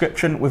the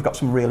description. We've got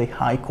some really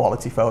high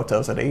quality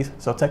photos of these,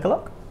 so take a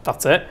look.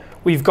 That's it.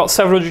 We've got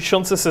 700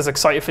 Shunter says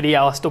excited for the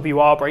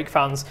LSWR brake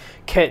fans.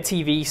 Kurt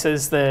TV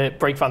says the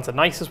brake fans are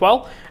nice as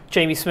well.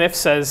 Jamie Smith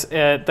says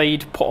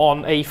they'd put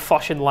on a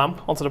flashing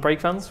lamp onto the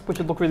brake fans, which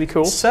would look really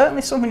cool.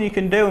 Certainly something you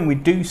can do, and we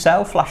do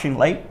sell flashing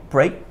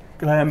brake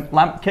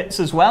lamp kits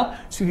as well.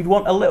 So if you'd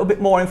want a little bit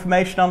more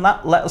information on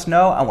that, let us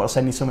know and we'll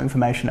send you some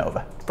information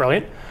over.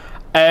 Brilliant.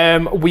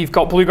 We've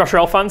got Bluegrass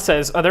Rail Fan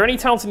says, are there any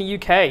towns in the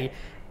UK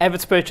ever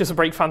to purchase a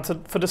brake fan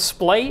for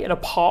display in a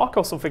park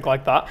or something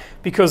like that?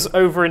 Because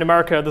over in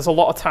America, there's a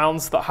lot of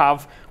towns that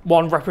have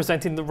one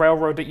representing the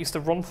railroad that used to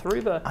run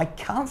through there. I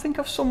can't think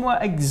of somewhere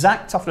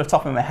exact off the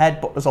top of my head,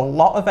 but there's a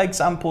lot of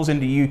examples in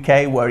the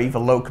UK where either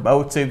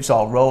locomotives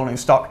or rolling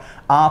stock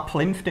are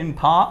plinfed in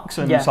parks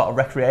and sort of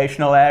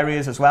recreational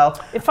areas as well.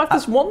 In fact,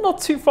 there's one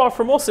not too far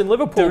from us in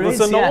Liverpool.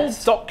 There's an old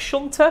dock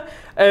shunter.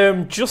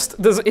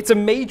 It's a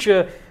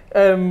major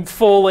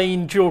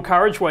 4-lane dual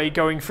carriageway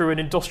going through an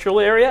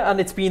industrial area, and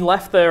it's been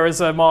left there as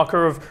a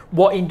marker of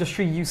what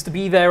industry used to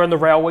be there and the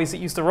railways that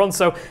used to run.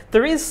 So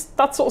there is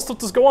that sort of stuff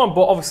does go on,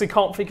 but obviously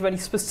can't think of any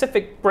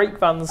specific brake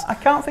vans. I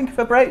can't think of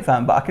a brake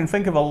van, but I can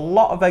think of a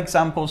lot of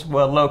examples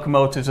where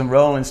locomotives and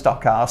rolling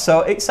stock are.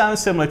 So it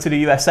sounds similar to the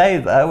USA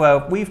there, where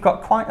we've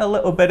got quite a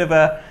little bit of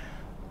a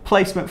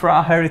placement for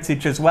our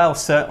heritage as well,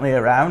 certainly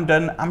around,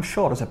 and I'm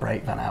sure there's a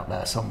brake van out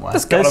there somewhere.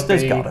 There's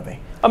gotta be.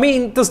 I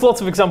mean, there's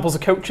lots of examples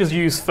of coaches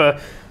used for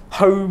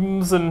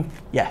homes and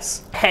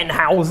hen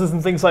houses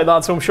and things like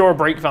that, so I'm sure a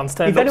brake van's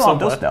turned up somewhere. If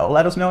anyone does know,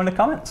 let us know in the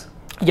comments.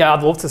 Yeah,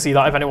 I'd love to see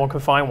that if anyone can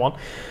find one.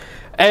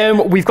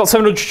 We've got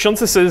 700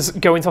 Shunter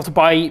going to have to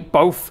buy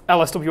both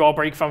LSWR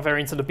brake fan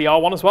variants and the BR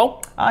one as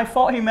well. I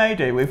thought he may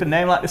do. With a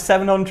name like the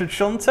 700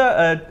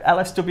 Shunter,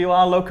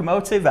 LSWR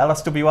locomotive,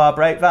 LSWR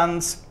brake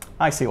vans,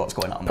 I see what's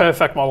going on there.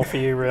 Perfect model for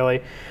you,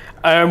 really.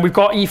 We've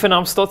got Ethan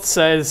Amstutz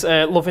says,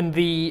 loving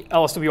the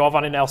LSWR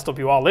van in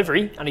LSWR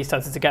livery, and he's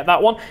tempted to get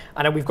that one.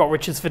 And then we've got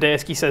Richard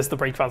Svidersky says the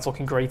brake van's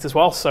looking great as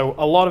well. So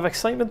a lot of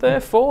excitement there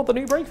for the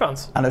new brake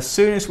vans. And as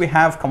soon as we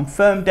have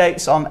confirmed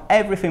dates on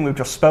everything we've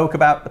just spoke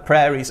about, the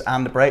prairies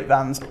and the brake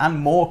vans, and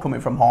more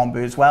coming from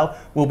Hornby as well,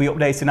 we'll be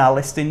updating our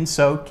listings,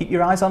 so keep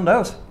your eyes on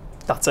those.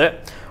 That's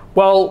it.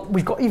 Well,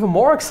 we've got even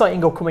more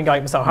exciting upcoming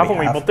items now, haven't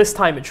we? But this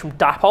time it's from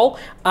Dapol,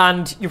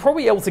 and you're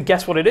probably able to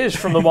guess what it is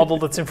from the model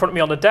that's in front of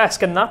me on the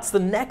desk, and that's the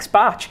next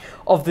batch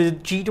of the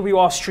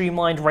GWR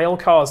streamlined rail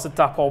cars that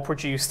Dapol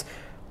produced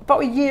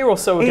about a year or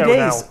so ago now.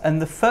 It is, and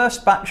the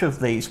first batch of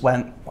these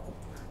went,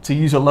 to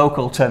use a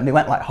local term, they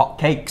went like hot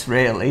cakes,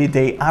 really.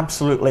 They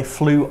absolutely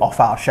flew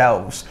off our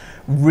shelves.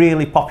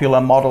 Really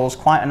popular models,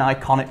 quite an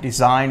iconic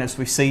design as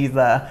we see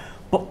there.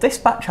 But this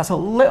batch has a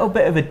little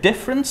bit of a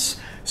difference.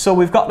 So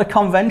we've got the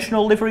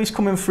conventional liveries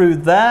coming through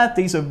there.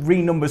 These are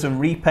renumbers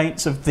and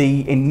repaints of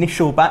the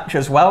initial batch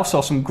as well. So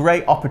some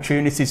great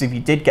opportunities if you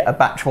did get a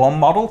batch 1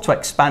 model to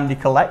expand your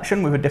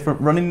collection with a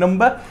different running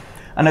number.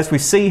 And as we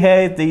see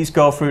here, these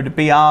go through the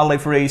BR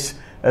liveries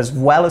as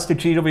well as the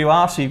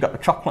GWR. So you've got the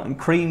chocolate and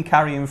cream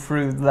carrying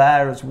through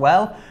there as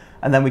well.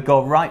 And then we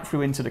go right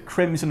through into the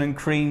crimson and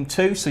cream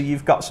too. So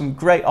you've got some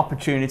great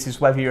opportunities,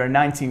 whether you're a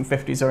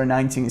 1950s or a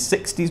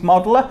 1960s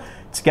modeler,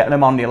 to get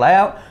them on your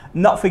layout.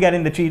 Not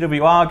forgetting the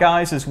GWR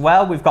guys as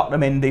well. We've got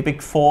them in the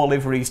big 4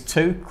 liveries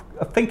too.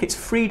 I think it's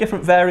 3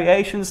 different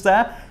variations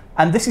there.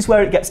 And this is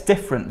where it gets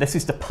different. This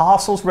is the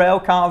Parcels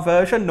Railcar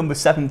version, number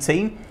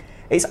 17.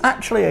 It's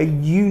actually a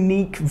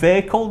unique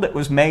vehicle that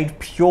was made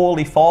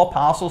purely for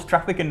parcels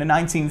traffic in the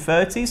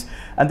 1930s,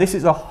 and this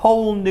is a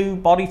whole new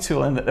body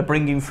tooling that they're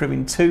bringing through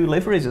in 2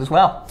 liveries as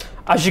well.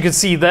 As you can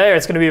see there,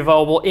 it's going to be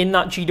available in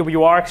that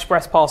GWR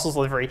Express Parcels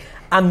livery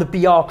and the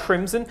BR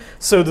Crimson.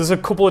 So there's a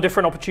couple of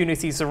different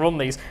opportunities to run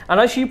these. And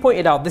as you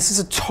pointed out, this is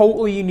a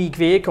totally unique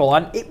vehicle,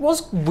 and it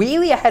was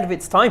really ahead of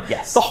its time.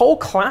 Yes. The whole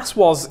class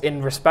was,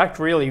 in respect,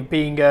 really,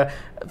 being a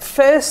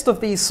first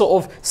of these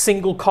sort of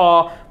single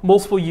car,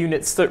 multiple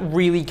units that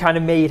really kind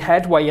of made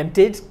headway and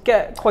did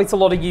get quite a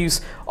lot of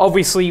use,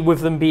 obviously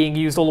with them being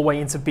used all the way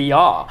into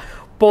BR.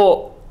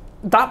 But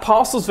that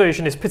parcels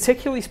version is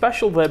particularly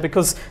special there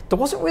because there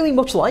wasn't really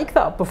much like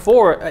that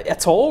before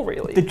at all,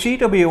 really. The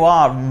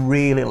GWR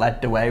really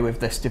led the way with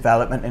this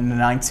development in the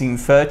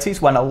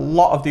 1930s, when a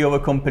lot of the other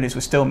companies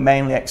were still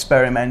mainly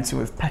experimenting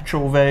with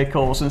petrol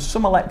vehicles and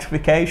some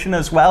electrification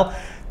as well.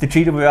 The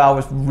GWR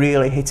was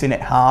really hitting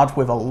it hard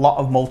with a lot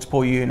of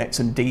multiple units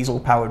and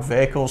diesel-powered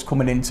vehicles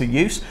coming into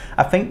use.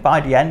 I think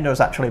by the end there was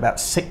actually about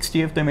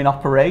 60 of them in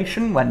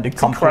operation when they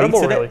completed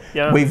really. it,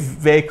 Yeah. with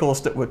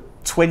vehicles that were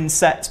twin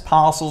sets,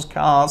 parcels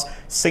cars,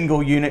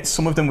 single units,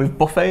 some of them with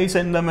buffets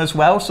in them as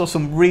well. So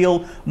some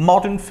real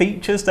modern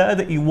features there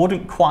that you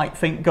wouldn't quite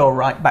think go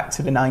right back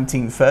to the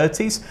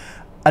 1930s.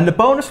 And the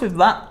bonus with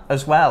that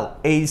as well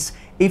is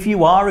if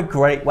you are a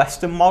Great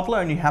Western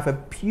modeler and you have a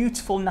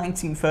beautiful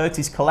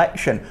 1930s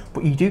collection,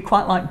 but you do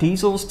quite like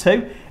diesels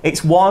too,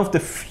 it's one of the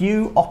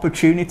few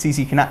opportunities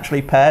you can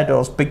actually pair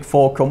those big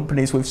four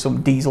companies with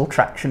some diesel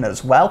traction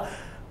as well.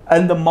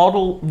 And the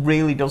model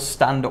really does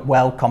stand up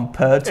well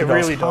compared to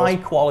those high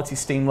quality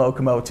steam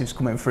locomotives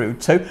coming through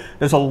too.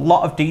 There's a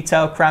lot of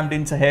detail crammed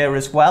into here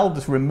as well.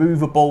 There's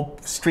removable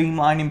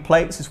streamlining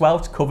plates as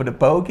well to cover the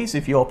bogies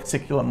if your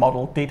particular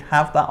model did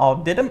have that or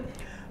didn't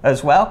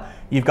as well.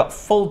 You've got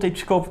full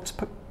digital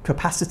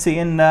capacity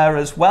in there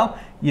as well.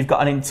 You've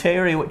got an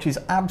interior which is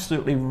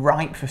absolutely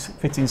right for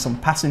fitting some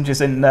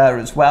passengers in there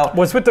as well.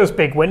 Well, it's with those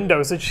big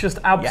windows, it's just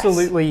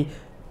absolutely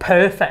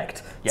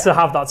perfect to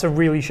have that to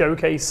really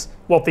showcase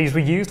what these were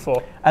used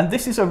for. And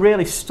this is a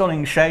really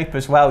stunning shape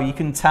as well. You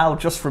can tell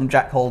just from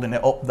Jack holding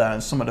it up there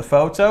and some of the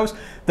photos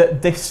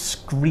that this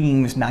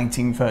screams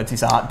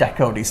 1930s Art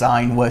Deco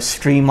design, where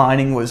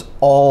streamlining was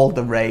all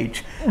the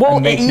rage,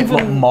 and making it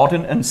look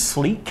modern and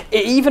sleek.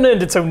 It even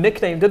earned its own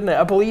nickname, didn't it?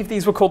 I believe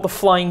these were called the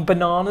Flying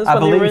Bananas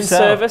when they were in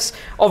service.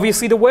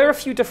 Obviously, there were a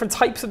few different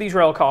types of these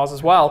rail cars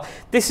as well.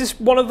 This is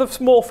one of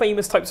the more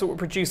famous types that were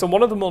produced, and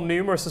one of the more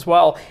numerous as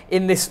well,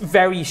 in this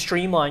very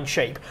streamlined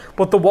shape.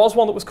 But there was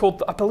one that was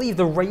called, I believe,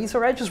 the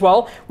Razor Edge as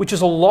well, which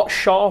is a lot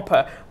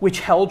sharper,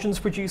 which Hattons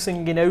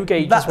producing in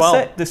O-Gauge as well.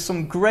 That's it. There's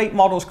some great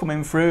models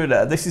coming through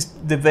there. This is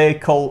the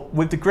vehicle,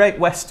 with the Great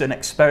Western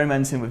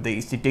experimenting with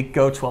these, they did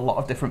go to a lot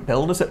of different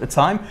builders at the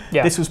time.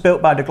 Yeah. This was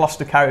built by the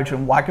Gloucester Carriage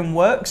and Wagon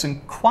Works,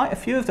 and quite a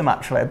few of them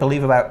actually, I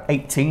believe about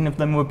 18 of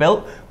them were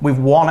built, with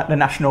one at the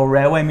National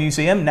Railway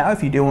Museum now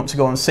if you do want to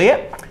go and see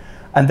it.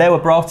 And they were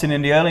brought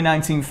in the early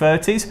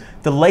 1930s.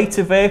 The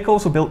later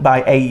vehicles were built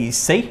by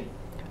AEC,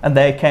 and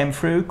they came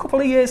through a couple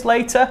of years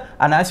later,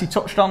 and as you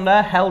touched on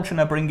there, Helgen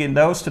are bringing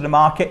those to the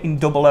market in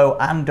 00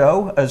 and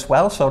O as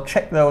well, so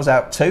check those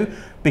out too,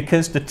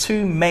 because the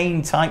two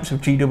main types of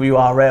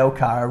GWR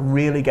railcar are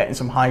really getting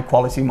some high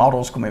quality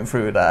models coming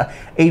through there,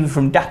 either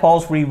from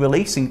Depot's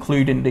re-release,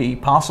 including the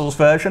parcels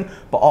version,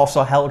 but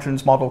also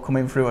Helgen's model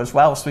coming through as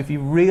well. So if you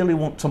really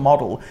want to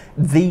model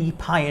the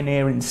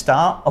pioneering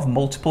start of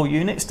multiple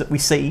units that we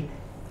see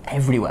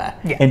everywhere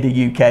in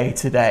the UK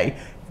today,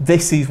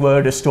 this is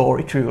where the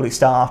story truly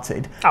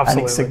started. Absolutely.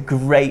 And it's a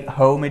great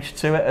homage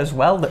to it as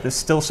well, that there's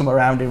still some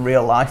around in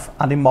real life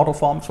and in model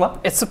form as well.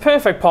 It's a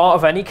perfect part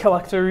of any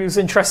collector who's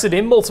interested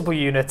in multiple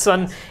units,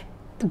 and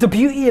the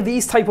beauty of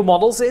these type of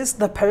models is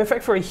they're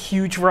perfect for a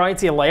huge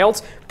variety of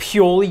layouts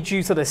purely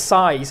due to the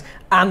size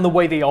and the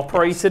way they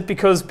operated,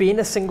 because being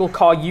a single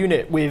car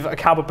unit with a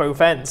cab at both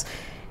ends,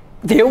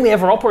 they only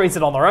ever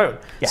operated on their own.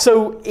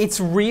 So it's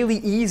really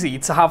easy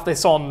to have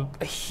this on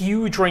a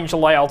huge range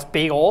of layouts,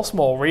 big or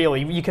small,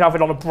 really. You could have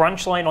it on a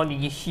branch line on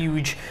your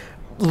huge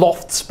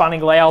loft spanning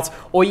layout,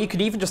 or you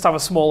could even just have a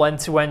small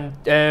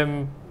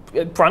end-to-end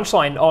branch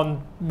line on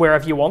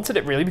wherever you wanted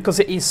it, really, because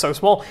it is so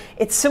small.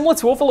 It's similar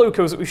to other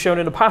locos that we've shown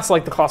in the past,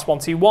 like the Class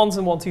 121s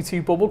and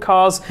 122 bubble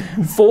cars,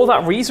 for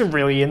that reason,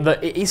 really, in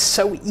that it is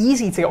so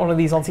easy to get one of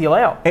these onto your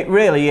layout. It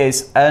really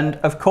is, and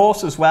of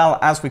course, as well,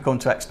 as we come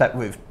to expect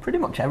with pretty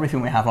much everything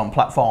we have on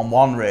Platform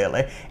 1,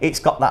 really, it's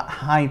got that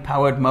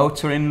high-powered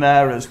motor in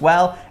there as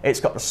well.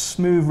 It's got the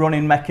smooth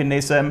running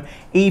mechanism.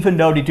 Even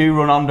though they do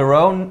run on their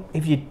own,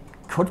 if you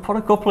could put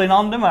a coupling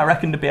on them, I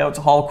reckon to be able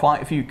to haul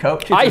quite a few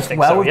coaches as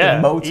well, with the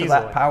motor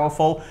that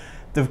powerful.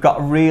 They've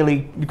got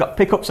you've got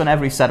pickups on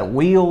every set of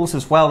wheels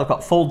as well. They've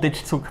got full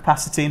digital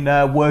capacity in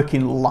there,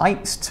 working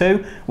lights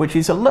too, which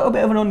is a little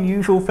bit of an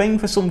unusual thing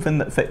for something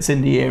that fits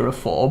in the Era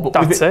 4.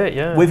 But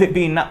with it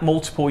being that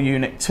multiple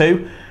unit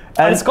too.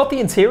 And it's got the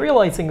interior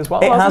lighting as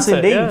well, It has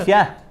hasn't indeed,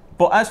 yeah.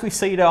 But as we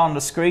see there on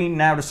the screen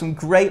now, there's some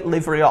great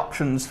livery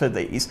options for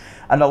these,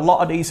 and a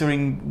lot of these are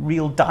in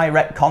real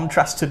direct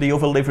contrast to the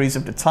other liveries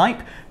of the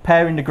type,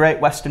 pairing the Great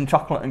Western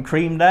chocolate and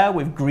cream there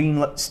with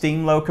green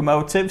steam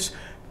locomotives.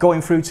 Going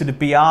through to the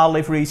BR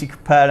liveries, you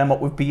compare them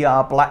up with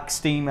BR black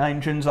steam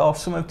engines or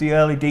some of the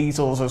early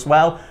diesels as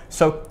well.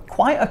 So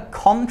quite a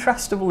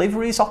contrast of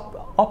liveries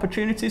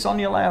opportunities on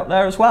your layout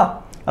there as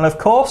well. And of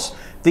course,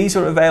 these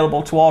are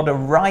available to order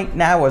right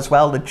now as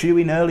well. They're due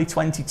in early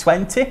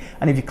 2020.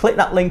 And if you click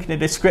that link in the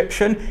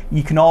description,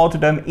 you can order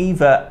them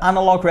either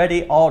analog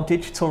ready or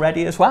digital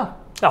ready as well.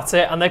 That's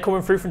it, and they're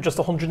coming through from just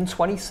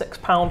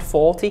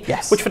 £126.40,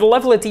 yes. which for the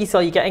level of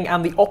detail you're getting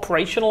and the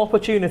operational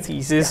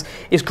opportunities is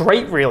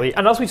great, really.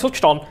 And as we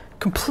touched on,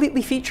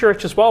 completely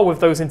feature-rich as well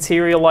with those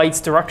interior lights,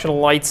 directional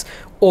lights,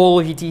 all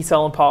of your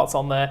detail and parts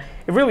on there.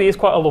 It really is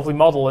quite a lovely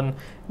model, and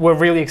we're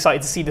really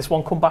excited to see this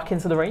one come back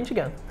into the range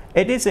again.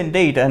 It is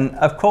indeed, and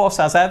of course,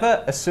 as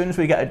ever, as soon as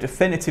we get a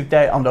definitive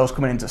date on those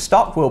coming into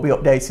stock, we'll be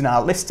updating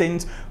our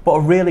listings, but a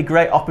really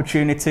great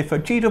opportunity for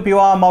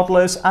GWR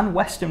modelers and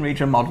Western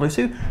region modelers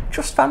who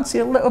just fancy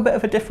a little bit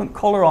of a different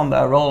colour on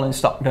their rolling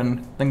stock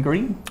than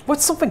green. Well,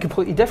 it's something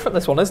completely different,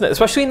 this one, isn't it?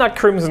 Especially in that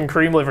crimson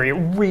cream livery,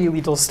 it really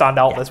does stand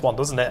out, this one,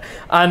 doesn't it?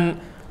 And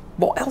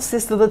what else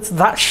is there that's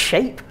that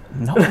shape?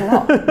 Not a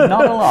lot,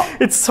 not a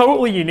lot. It's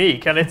totally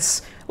unique, and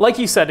it's, like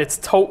you said, it's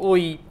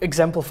totally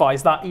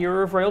exemplifies that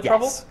era of rail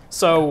travel.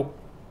 So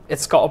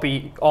it's got to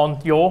be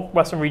on your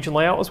Western region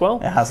layout as well.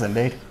 It has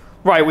indeed.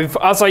 Right,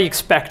 as I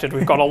expected,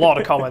 we've got a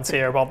lot of comments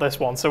here about this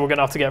one, so we're going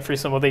to have to get through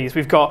some of these.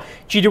 We've got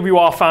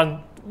GWR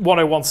fan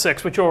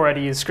 1016, which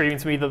already is screaming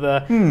to me that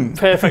they're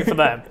perfect for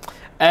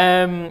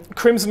them.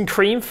 Crimson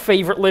Cream,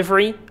 favourite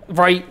livery.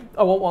 Right,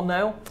 I want one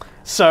now.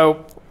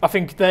 So I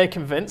think they're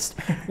convinced.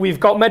 We've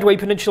got Medway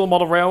Peninsula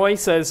Model Railway,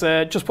 says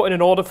just put in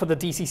an order for the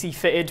DCC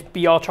fitted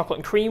BR chocolate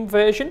and cream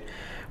version.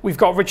 We've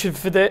got Richard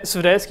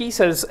Swiderski,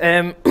 says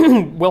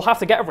we'll have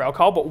to get a rail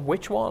car, but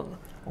which one?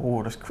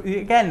 Oh,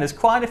 there's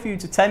quite a few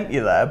to tempt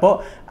you there,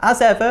 but as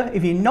ever,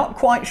 if you're not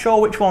quite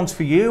sure which one's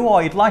for you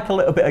or you'd like a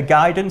little bit of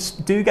guidance,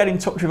 do get in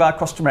touch with our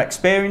customer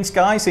experience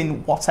guys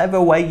in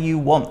whatever way you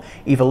want.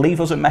 Either leave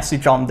us a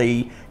message on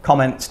the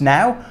comments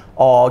now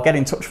or get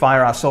in touch via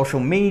our social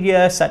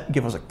media,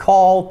 give us a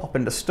call, pop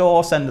in the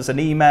store, send us an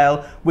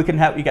email. We can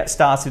help you get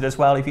started as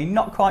well. If you're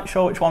not quite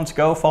sure which one to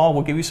go for,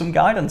 we'll give you some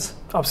guidance.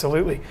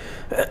 Absolutely.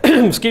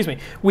 Excuse me.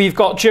 We've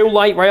got Joe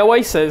Light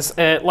Railway, says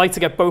like to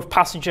get both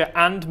passenger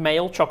and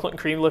mail chocolate and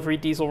cream livery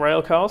diesel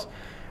rail cars.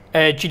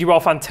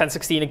 GWR fan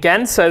 1016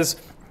 again says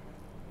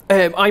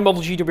I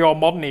model GWR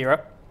modern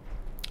era,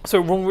 so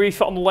it won't really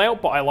fit on the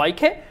layout, but I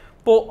like it.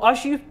 But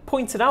as you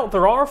pointed out,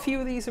 there are a few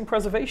of these in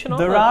preservation,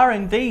 aren't there? There are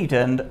indeed,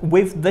 and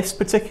with this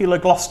particular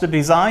Gloucester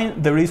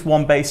design, there is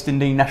one based in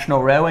the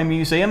National Railway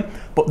Museum,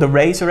 but the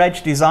Razor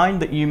Edge design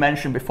that you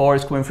mentioned before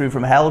is coming through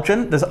from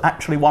Helgen. There's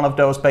actually one of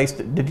those based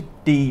at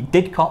the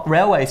Didcot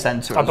Railway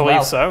Centre as well. I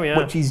believe so, yeah.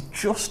 Which is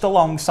just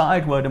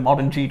alongside where the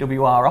modern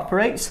GWR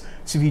operates.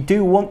 So if you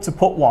do want to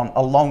put one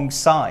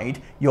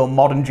alongside your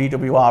modern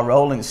GWR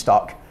rolling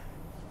stock,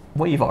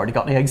 well, you've already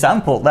got the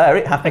example there.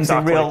 It happens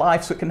in real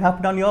life, so it can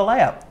happen on your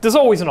layout. There's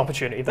always an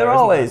opportunity there, There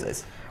always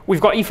is. We've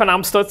got Ethan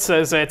Amstutz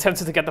says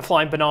tempted to get the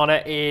flying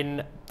banana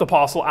in the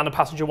parcel and the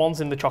passenger ones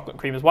in the chocolate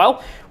cream as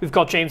well. We've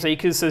got James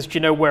Akers says, do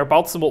you know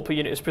whereabouts the multiple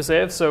unit is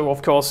preserved? So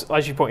of course,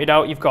 as you pointed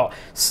out, you've got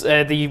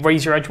the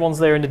Razor Edge ones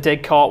there in the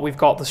Didcot. We've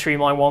got the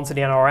Streamline ones in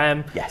the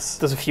NRM. Yes.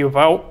 There's a few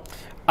about.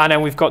 And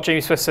then we've got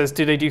James Smith says,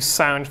 do they do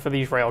sound for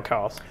these rail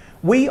cars?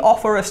 We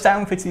offer a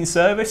sound fitting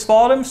service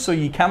for them, so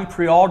you can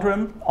pre-order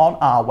them on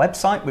our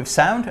website with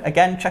sound.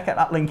 Again, check out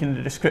that link in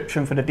the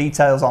description for the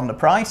details on the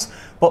price,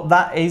 but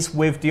that is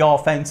with the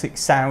authentic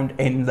sound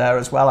in there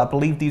as well. I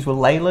believe these were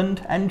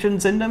Leyland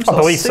engines in them. So I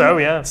believe so,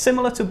 yeah.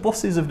 Similar to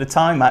buses of the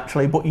time,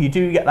 actually, but you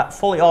do get that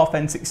fully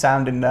authentic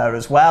sound in there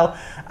as well.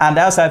 And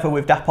as ever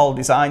with Dapol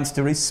Designs,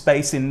 there is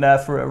space in there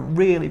for a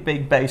really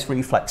big bass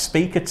reflex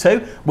speaker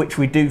too, which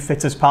we do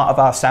fit as part of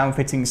our sound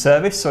fitting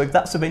service. So if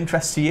that's of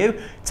interest to you,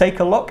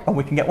 take a look and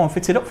we can get one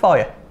fitted up for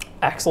you.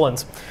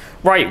 Excellent.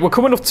 Right, we're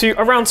coming up to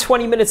around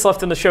 20 minutes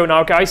left in the show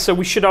now, guys, so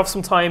we should have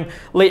some time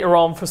later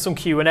on for some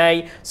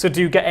Q&A, so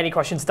do get any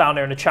questions down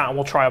there in the chat and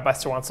we'll try our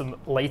best to answer them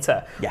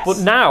later. Yes. But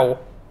now,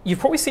 you've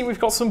probably seen we've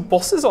got some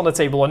buses on the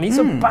table, and these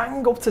are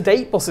bang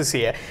up-to-date buses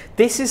here.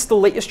 This is the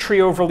latest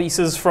trio of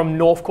releases from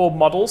Northcore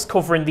Models,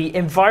 covering the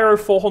Enviro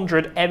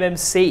 400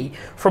 MMC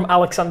from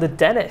Alexander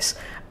Dennis.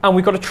 And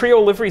we've got a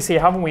trio of liveries here,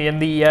 haven't we, in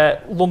the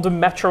London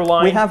Metro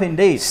line. We have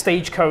indeed.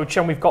 Stagecoach,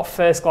 and we've got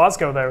First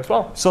Glasgow there as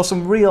well. So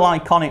some real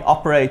iconic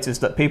operators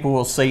that people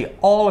will see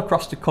all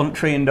across the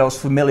country in those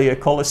familiar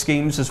colour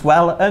schemes as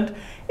well. And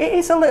it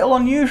is a little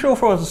unusual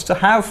for us to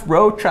have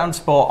road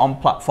transport on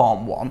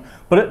Platform 1,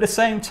 but at the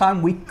same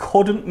time, we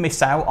couldn't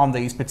miss out on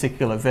these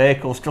particular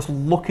vehicles. Just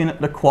looking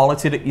at the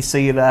quality that you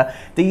see there,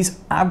 these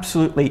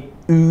absolutely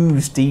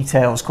ooze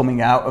details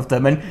coming out of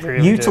them. And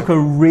really you took a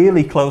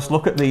really close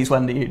look at these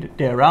when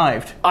they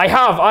arrived. I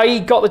have. I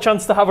got the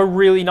chance to have a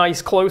really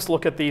nice close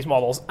look at these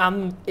models,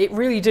 and it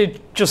really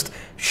did just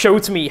show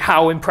to me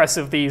how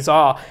impressive these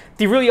are.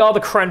 They really are the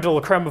creme de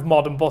la creme of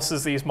modern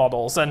buses, these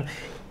models. And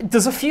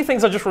there's a few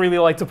things I just really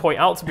like to point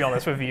out, to be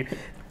honest with you.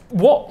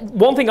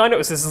 One thing I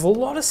noticed is there's a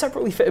lot of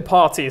separately fitted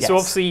parts here. Yes. So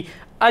obviously,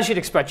 as you'd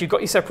expect, you've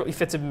got your separately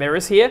fitted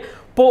mirrors here,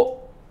 but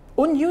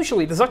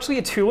unusually, there's actually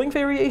a tooling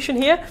variation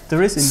here.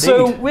 There is indeed.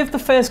 So with the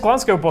first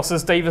Glasgow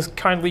buses, Dave has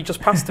kindly just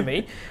passed to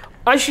me,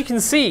 as you can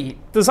see,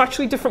 there's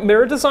actually different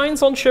mirror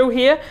designs on show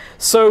here.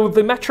 So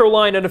the Metro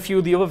line and a few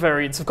of the other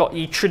variants have got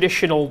the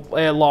traditional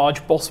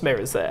large bus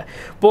mirrors there.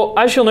 But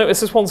as you'll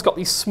notice, this one's got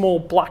these small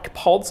black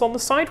pods on the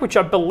side, which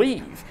I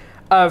believe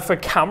for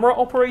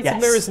camera-operated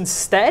mirrors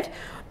instead.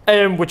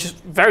 Which is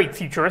very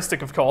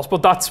futuristic, of course,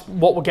 but that's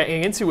what we're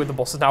getting into with the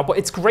buses now. But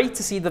it's great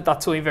to see that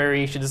that tooling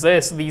variation is there,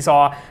 so these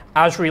are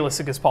as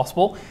realistic as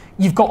possible.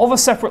 You've got other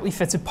separately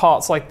fitted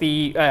parts like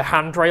the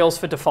handrails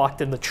for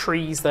deflecting the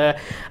trees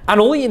there,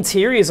 and all the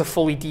interiors are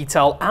fully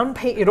detailed and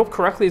painted up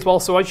correctly as well.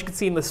 So as you can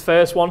see in this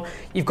first one,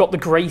 you've got the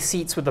grey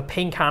seats with the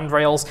pink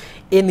handrails.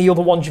 In the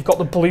other ones, you've got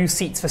the blue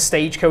seats for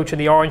Stagecoach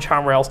and the orange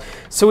handrails.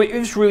 So it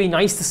was really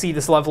nice to see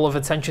this level of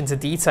attention to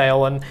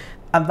detail.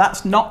 And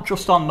that's not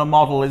just on the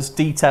model as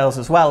details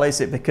as well, is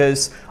it?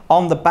 Because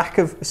on the back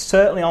of,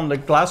 certainly on the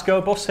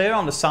Glasgow bus here,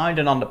 on the side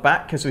and on the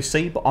back, as we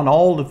see, but on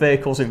all the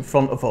vehicles in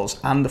front of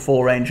us and the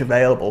full range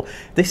available,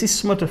 this is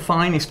some of the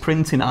finest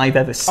printing I've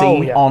ever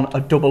seen on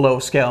a 00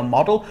 scale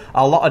model.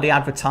 A lot of the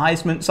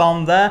advertisements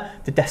on there,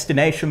 the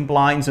destination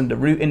blinds and the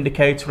route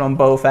indicator on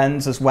both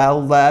ends as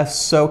well there.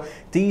 So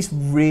these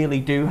really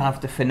do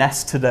have the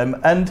finesse to them.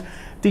 And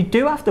they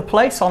do have to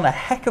place on a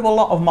heck of a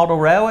lot of model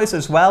railways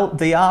as well.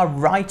 They are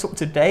right up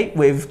to date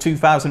with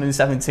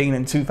 2017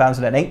 and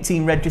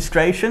 2018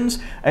 registrations,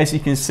 as you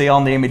can see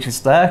on the images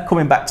there,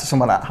 coming back to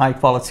some of that high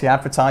quality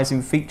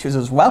advertising features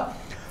as well.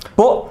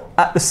 But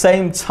at the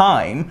same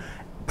time,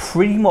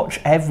 pretty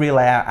much every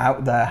layout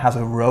out there has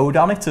a road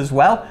on it as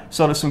well.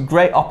 So there's some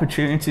great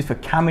opportunities for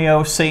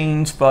cameo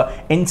scenes, for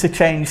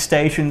interchange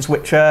stations,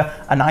 which are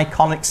an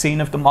iconic scene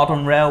of the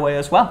modern railway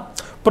as well.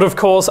 But of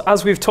course,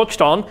 as we've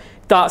touched on,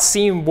 that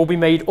scene will be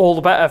made all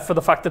the better for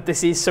the fact that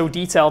this is so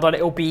detailed, and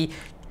it'll be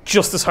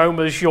just as home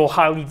as your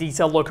highly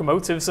detailed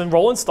locomotives and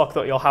rolling stock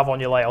that you'll have on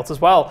your layout as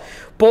well.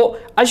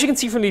 But as you can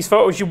see from these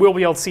photos, you will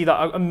be able to see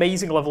that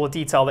amazing level of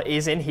detail that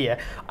is in here.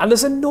 And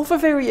there's another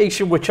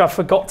variation which I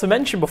forgot to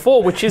mention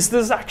before, which is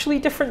there's actually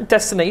different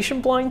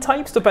destination blind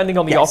types depending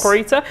on the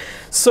operator.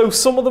 So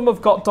some of them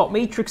have got dot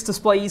matrix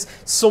displays,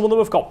 some of them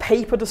have got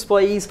paper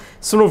displays,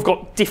 some of them have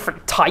got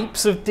different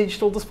types of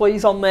digital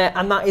displays on there,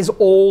 and that is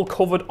all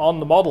covered on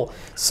the model.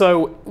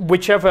 So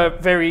whichever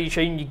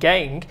variation you're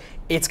getting,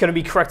 it's going to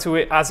be correct to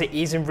it as it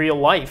is in real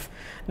life.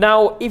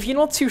 Now, if you're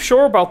not too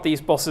sure about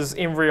these buses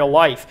in real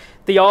life,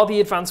 they are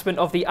the advancement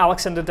of the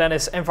Alexander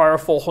Dennis Enviro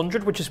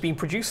 400, which has been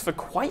produced for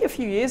quite a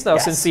few years now,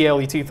 since the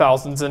early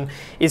 2000s, and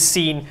is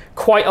seen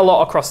quite a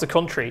lot across the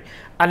country.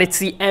 And it's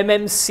the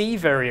MMC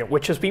variant,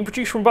 which has been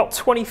produced from about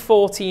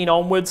 2014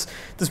 onwards.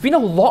 There's been a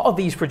lot of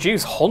these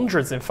produced,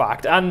 hundreds in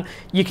fact, and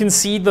you can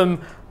see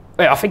them,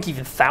 I think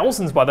even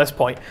thousands by this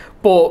point,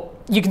 but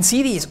you can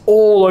see these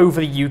all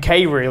over the UK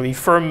really,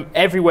 from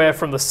everywhere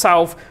from the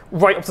south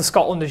right up to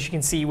Scotland, as you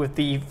can see with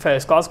the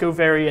first Glasgow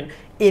variant,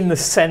 in the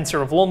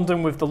centre of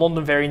London with the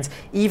London variants,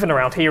 even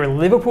around here in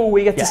Liverpool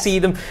we get to see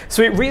them.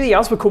 So it really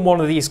has become one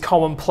of these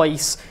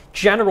commonplace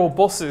general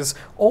buses,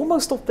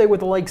 almost up there with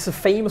the likes of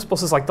famous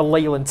buses like the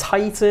Leyland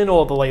Titan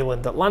or the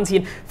Leyland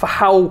Atlantean, for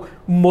how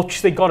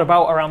much they got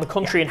about around the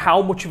country and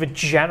how much of a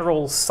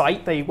general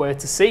sight they were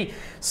to see.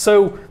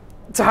 So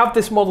to have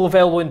this model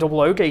available in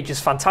 00 gauge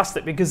is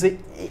fantastic, because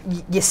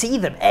you see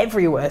them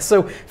everywhere.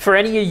 So for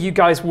any of you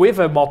guys with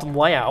a modern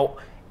layout,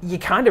 you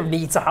kind of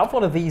need to have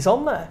one of these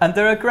on there. And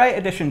they're a great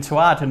addition to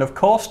add, and of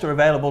course they're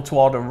available to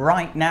order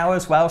right now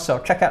as well, so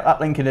check out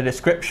that link in the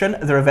description.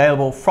 They're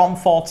available from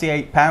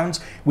 £48.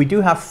 We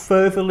do have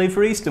further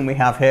liveries than we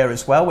have here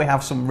as well. We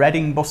have some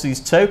Reading buses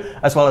too,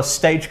 as well as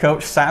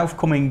Stagecoach South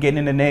coming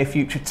in the near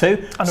future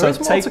too. And so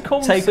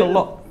take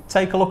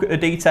a look at the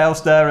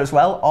details there as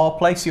well, or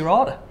place your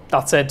order.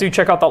 That's it. Do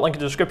check out that link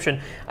in the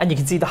description, and you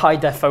can see the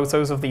high-def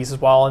photos of these as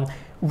well, and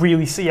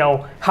really see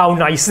how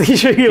nice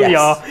these really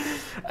are.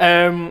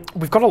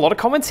 We've got a lot of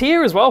comments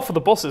here as well for the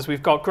buses.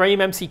 We've got Graham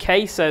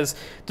MCK says,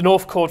 the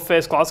Northcote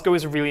First Glasgow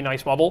is a really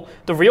nice model.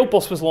 The real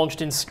bus was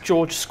launched in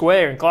George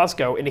Square in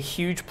Glasgow in a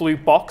huge blue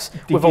box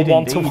with a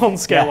 1:1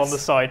 scale on the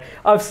side.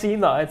 I've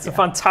seen that. It's a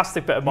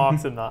fantastic bit of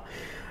marketing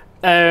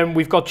that.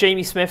 We've got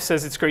Jamie Smith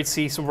says it's great to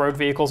see some road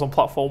vehicles on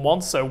platform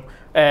 1, so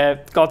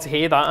glad to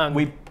hear that. And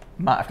we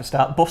might have to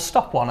start bus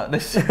stop 1 at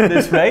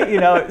this rate, you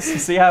know, to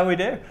see how we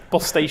do.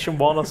 Bus station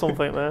 1 or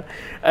something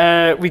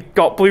there. We've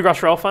got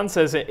Bluegrass Rail Fan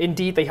says,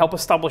 indeed, they help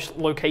establish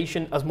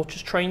location as much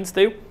as trains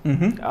do.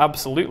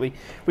 Absolutely.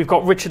 We've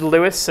got Richard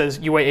Lewis says,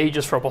 you wait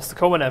ages for a bus to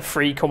come and a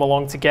free come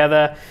along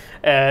together.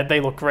 They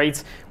look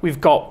great.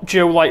 We've got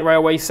Joe Light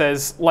Railway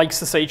says, likes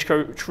the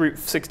Stagecoach Route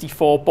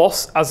 64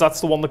 bus, as that's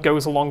the one that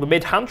goes along the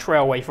Mid-Hants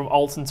Railway from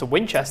Alton to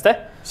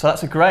Winchester. So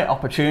that's a great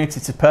opportunity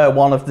to pair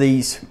one of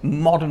these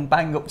modern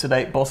bang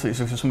up-to-date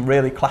buses with some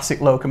really classic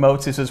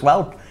locomotives as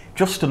well.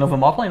 Just another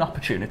modelling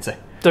opportunity.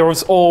 There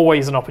is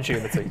always an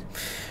opportunity.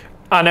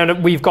 And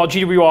then we've got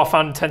GWR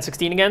fan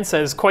 1016 again,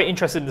 says, quite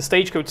interested in the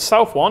Stagecoach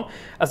South one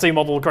as they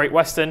model Great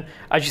Western.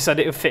 As you said,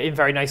 it would fit in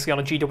very nicely on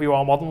a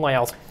GWR modern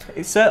layout.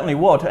 It certainly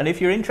would. And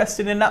if you're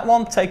interested in that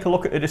one, take a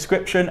look at the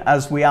description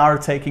as we are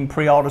taking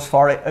pre-orders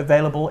for it,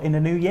 available in the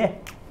new year.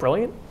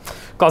 Brilliant.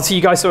 Glad to see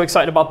you guys so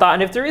excited about that.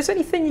 And if there is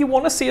anything you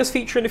want to see us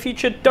feature in the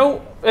future,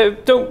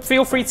 don't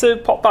feel free to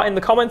pop that in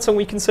the comments, and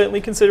we can certainly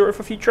consider it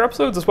for future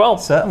episodes as well.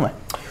 Certainly.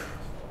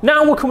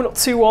 Now we're coming up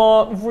to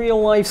our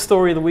real life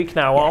story of the week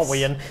now, aren't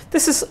we? And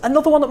this is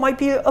another one that might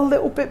be a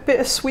little bit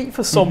bittersweet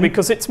for some,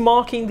 because it's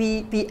marking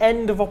the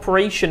end of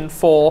operation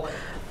for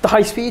the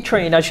high-speed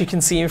train, as you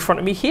can see in front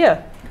of me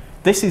here.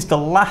 This is the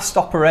last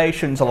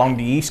operations along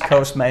the East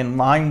Coast Main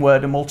Line where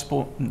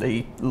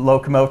the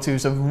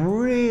locomotives have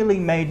really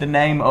made the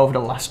name over the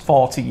last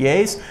 40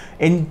 years.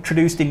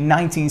 Introduced in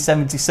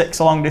 1976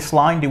 along this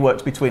line, they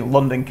worked between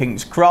London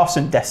King's Cross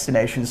and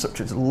destinations such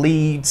as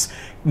Leeds,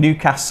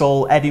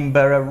 Newcastle,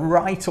 Edinburgh,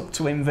 right up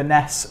to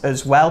Inverness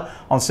as well,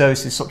 on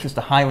services such as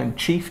the Highland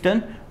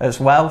Chieftain as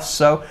well.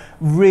 So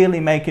really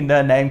making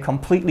their name,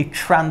 completely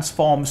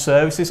transformed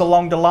services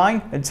along the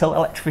line until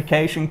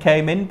electrification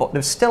came in, but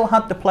they've still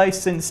had the place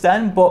since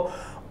then. But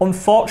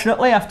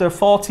unfortunately, after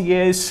 40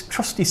 years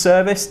trusty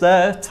service,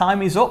 their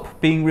time is up,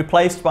 being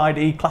replaced by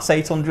the Class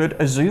 800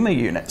 Azuma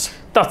units.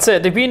 That's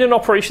it. They've been in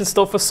operation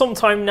still for some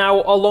time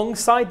now,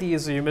 alongside the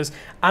Azumas,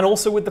 and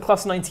also with the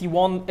Class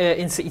 91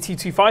 in-city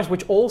 225s,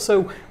 which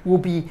also will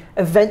be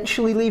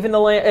eventually leaving the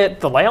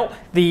layout.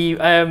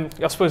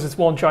 I suppose it's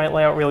one giant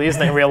layout, really,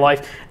 isn't it, in real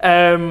life?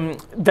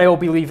 They'll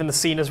be leaving the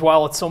scene as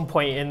well at some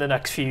point in the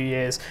next few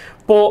years.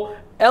 But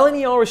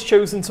LNER has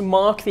chosen to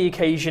mark the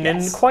occasion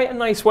in quite a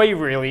nice way,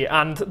 really,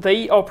 and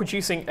they are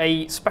producing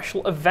a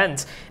special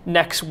event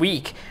next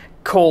week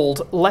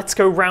called Let's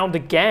Go Round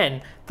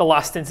Again, the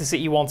last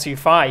Intercity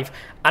 125.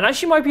 And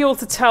as you might be able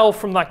to tell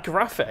from that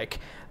graphic,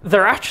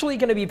 they're actually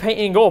going to be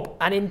painting up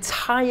an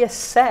entire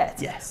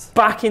set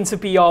back into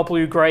BR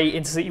Blue Grey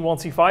Intercity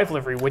 125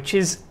 livery, which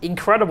is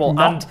incredible.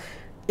 And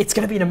it's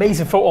going to be an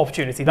amazing photo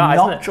opportunity, isn't it?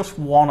 Not just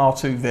one or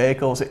two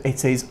vehicles,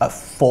 it is a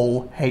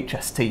full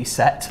HST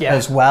set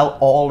as well.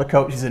 All the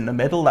coaches in the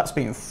middle, that's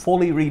being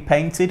fully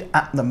repainted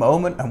at the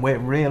moment, and we're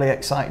really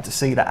excited to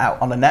see that out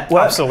on the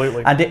network.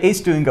 Absolutely. And it is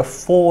doing a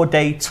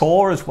 4-day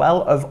tour as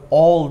well of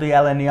all the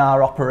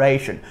LNER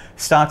operation.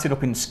 Started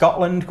up in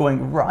Scotland,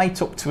 going right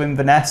up to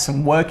Inverness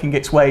and working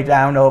its way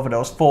down over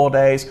those 4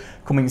 days,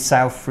 coming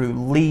south through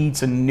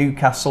Leeds and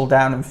Newcastle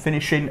down and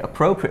finishing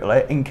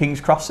appropriately in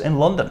King's Cross in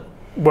London.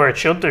 Where it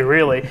should do,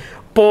 really.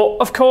 But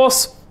of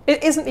course,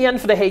 it isn't the end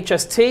for the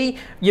HST.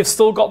 You've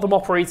still got them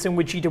operating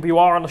with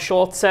GWR on the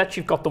short set.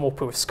 You've got them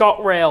up with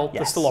ScotRail.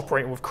 They're still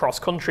operating with Cross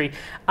Country.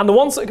 And the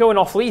ones that are going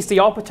off lease, they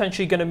are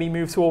potentially going to be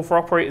moved to other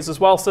operators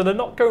as well. So they're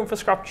not going for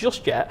scrap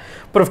just yet.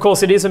 But of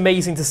course, it is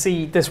amazing to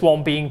see this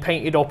one being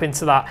painted up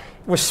into that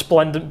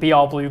resplendent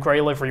BR Blue Grey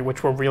livery,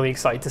 which we're really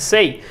excited to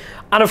see.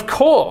 And of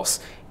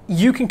course,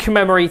 you can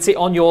commemorate it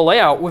on your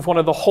layout with one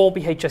of the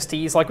Hornby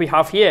HSTs like we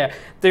have here.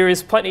 There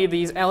is plenty of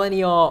these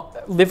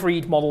LNER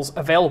liveried models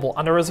available,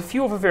 and there is a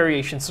few other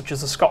variations such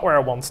as the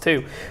ScotRail ones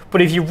too.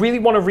 But if you really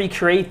want to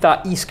recreate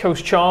that East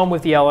Coast charm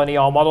with the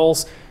LNER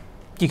models,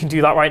 you can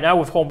do that right now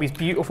with Hornby's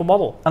beautiful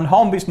model. And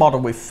Hornby's model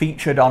we've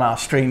featured on our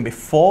stream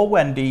before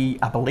when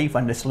I believe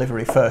when this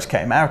livery first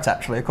came out,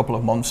 actually a couple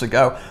of months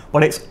ago.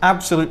 But it's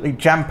absolutely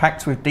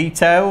jam-packed with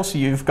details.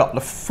 You've got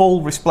the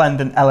full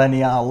resplendent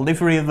LNER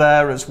livery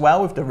there as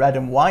well with the red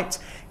and white.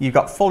 You've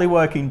got fully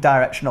working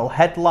directional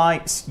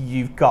headlights.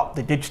 You've got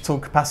the digital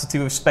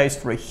capacitive space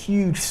for a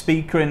huge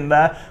speaker in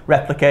there,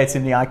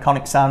 replicating the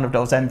iconic sound of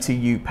those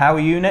MTU power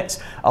units.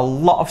 A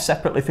lot of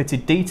separately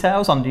fitted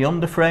details on the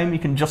underframe you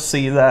can just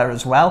see there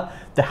as well.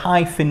 The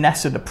high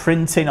finesse of the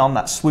printing on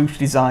that swoosh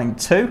design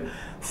too.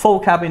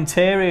 Full cab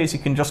interiors you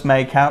can just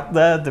make out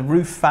there. The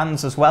roof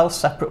fans as well,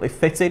 separately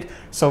fitted.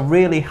 So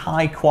really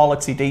high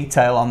quality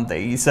detail on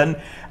these. And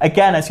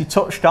again, as you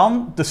touched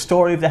on, the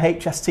story of the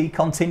HST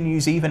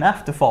continues even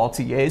after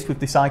 40 years with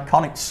this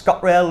iconic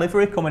ScotRail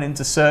livery coming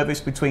into service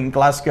between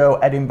Glasgow,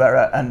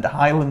 Edinburgh and the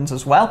Highlands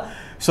as well.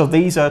 So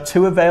these are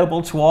two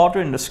available to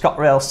order in the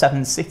ScotRail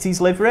 7 Cities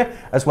livery,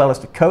 as well as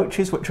the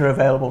coaches, which are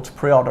available to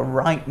pre-order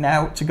right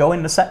now to go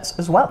in the sets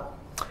as well.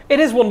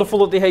 It is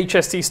wonderful that the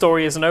HST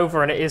story isn't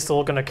over and it is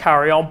still going to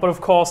carry on, but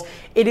of course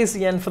it is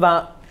the end for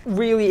that,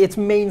 really its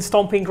main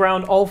stomping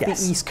ground of the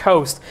East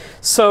Coast.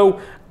 So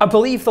I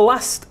believe the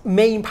last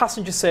main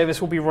passenger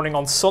service will be running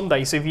on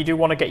Sunday, so if you do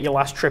want to get your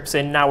last trips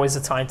in, now is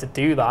the time to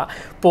do that.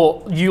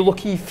 But you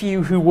lucky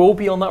few who will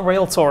be on that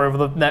rail tour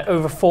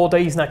over 4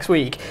 days next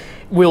week,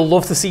 we'll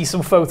love to see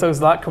some photos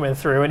of that coming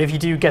through. And if you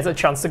do get a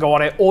chance to go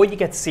on it, or you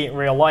get to see it in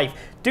real life,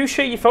 do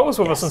share your photos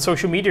with us on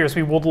social media, as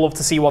we would love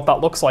to see what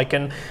that looks like.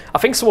 And I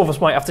think some of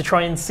us might have to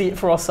try and see it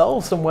for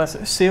ourselves somewhere.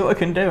 See what we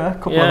can do, a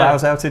couple of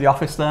hours out of the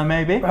office there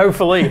maybe.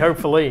 Hopefully,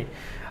 hopefully.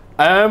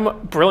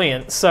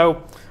 Brilliant.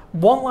 So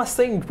one last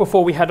thing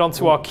before we head on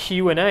to our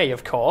Q&A,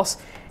 of course,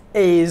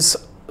 is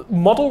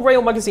Model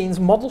Rail Magazine's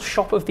Model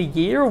Shop of the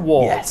Year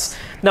Awards.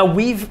 Now,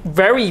 we've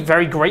very,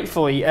 very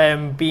gratefully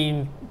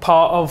been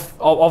part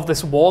of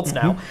this awards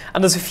now,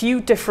 and there's a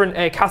few different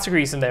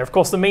categories in there. Of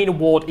course, the main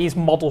award is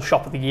Model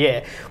Shop of the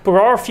Year, but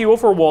there are a few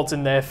other awards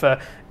in there for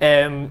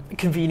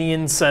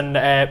convenience and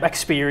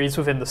experience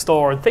within the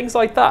store and things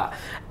like that.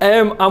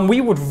 And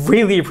we would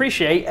really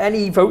appreciate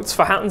any votes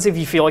for Hattons if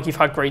you feel like you've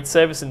had great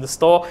service in the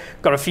store.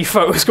 Got a few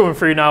photos coming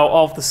through now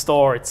of the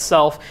store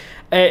itself.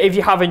 If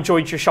you have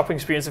enjoyed your shopping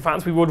experience of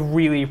Hattons, we would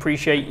really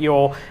appreciate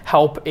your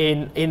help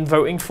in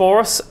voting for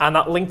us, and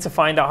that link to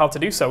find out how to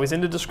do so is in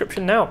the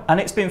description now. And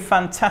it's been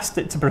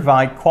fantastic to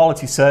provide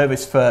quality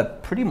service for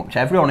pretty much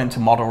everyone into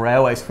model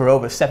railways for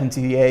over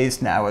 70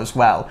 years now as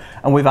well.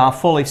 And with our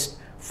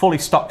fully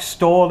stocked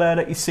store there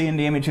that you see in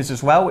the images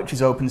as well, which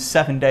is open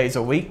 7 days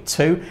a week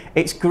too.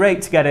 It's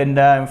great to get in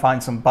there and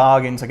find some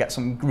bargains. I get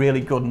some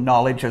really good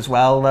knowledge as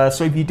well.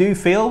 So if you do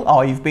feel,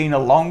 or you've been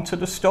along to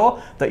the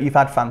store, that you've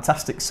had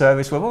fantastic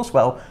service with us,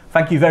 well,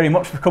 thank you very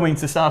much for coming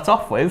to start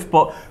off with,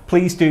 but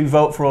please do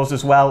vote for us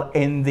as well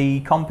in the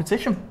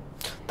competition.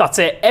 That's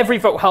it. Every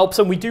vote helps,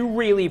 and we do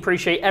really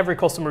appreciate every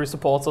customer who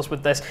supports us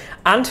with this,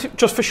 and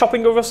just for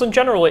shopping with us in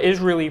general. It is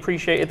really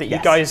appreciated that you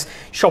guys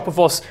shop with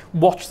us,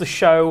 watch the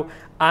show,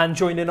 and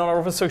join in on our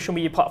other social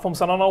media platforms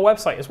and on our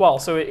website as well.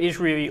 So it is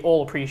really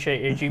all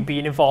appreciated, you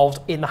being involved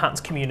in the Hattons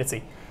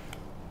community.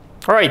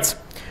 All right.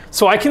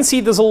 So I can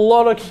see there's a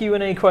lot of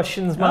Q&A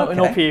questions mounting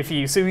up here for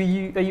you. So are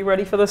you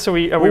ready for this? Are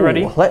we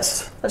ready?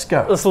 Let's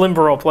go. Let's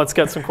limber up. Let's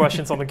get some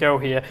questions on the go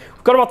here.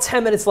 We've got about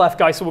 10 minutes left,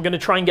 guys, so we're going to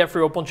try and get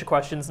through a bunch of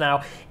questions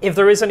now. If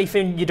there is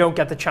anything you don't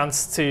get the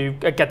chance to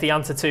get the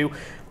answer to,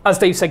 as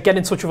Dave said, get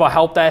in touch with our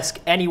help desk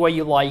any way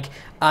you like,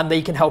 and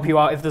they can help you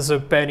out if there's a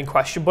burning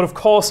question. But of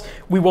course,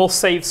 we will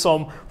save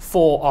some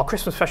for our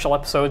Christmas special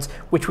episodes,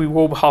 which we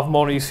will have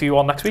more news for you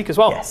on next week as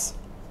well. Yes.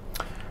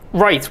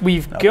 Right,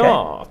 we've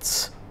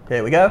got...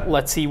 Here we go.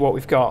 Let's see what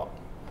we've got.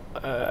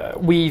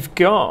 We've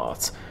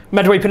got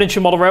Medway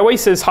Peninsula Model Railway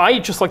says, hi,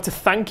 just like to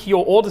thank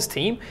your orders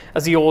team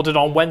as he ordered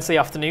on Wednesday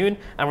afternoon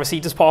and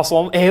received his parcel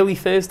on early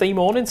Thursday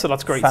morning. So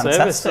that's great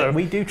service. So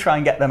we do try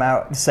and get them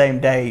out the same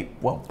day.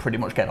 Well, pretty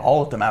much get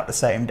all of them out the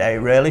same day,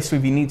 really. So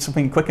if you need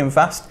something quick and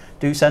fast,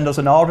 do send us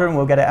an order and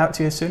we'll get it out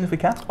to you as soon as we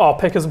can. Our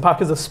pickers and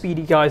packers are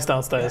speedy guys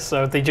downstairs,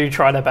 so they do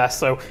try their best.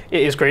 So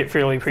it is great,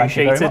 really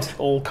appreciated.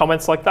 All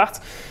comments like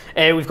that.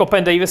 We've got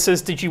Ben Davis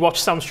says, did you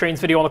watch Sam's Trains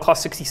video on the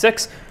Class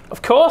 66?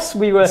 Of course,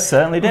 we were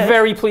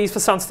very pleased for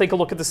Sam to take a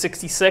look at the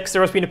 66.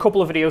 There has been a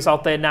couple of videos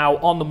out there now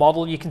on the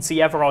model. You can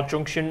see Everard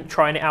Junction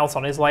trying it out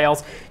on his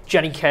layout.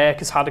 Jenny Kirk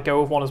has had a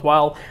go with one as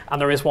well, and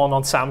there is one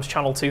on Sam's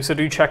channel too. So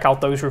do check out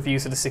those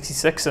reviews of the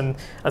 66 and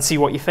see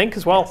what you think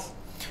as well. Yes.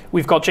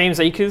 We've got James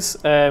Akers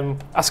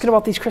asking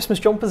about these Christmas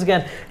jumpers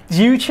again.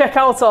 Do check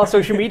out our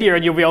social media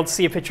and you'll be able to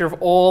see a picture of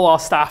all our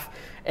staff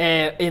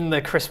in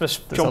the Christmas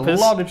jumpers. There's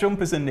a lot of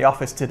jumpers in the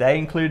office today,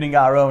 including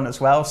our own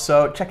as well.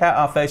 So check out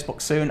our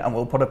Facebook soon and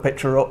we'll put a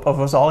picture up of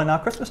us all in our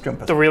Christmas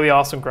jumpers. There really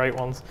are some great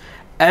ones.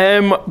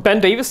 Ben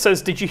Davis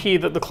says, did you hear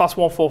that the Class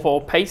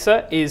 144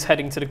 Pacer is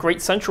heading to the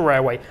Great Central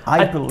Railway?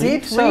 I did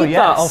read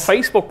that on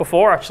Facebook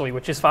before, actually,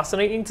 which is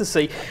fascinating to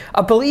see.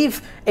 I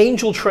believe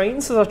Angel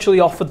Trains has actually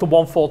offered the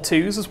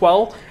 142s as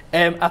well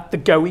at the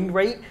going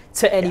rate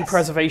to any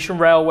preservation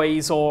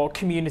railways or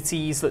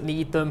communities that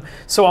need them.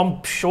 So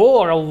I'm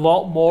sure a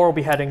lot more will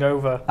be heading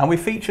over. And we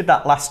featured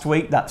that last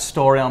week, that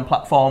story on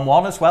Platform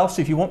 1 as well.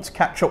 So if you want to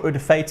catch up with the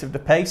fate of the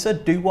Pacer,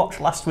 do watch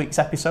last week's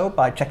episode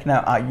by checking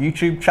out our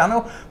YouTube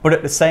channel. But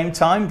at the same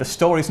time, the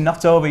story's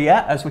not over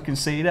yet, as we can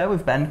see there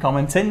with Ben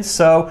commenting.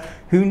 So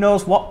who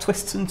knows what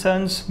twists and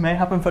turns may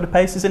happen for the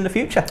Pacers in the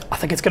future. I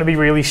think it's going to be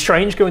really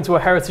strange going to a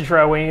heritage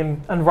railway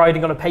and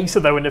riding on a Pacer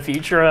though in the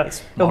future.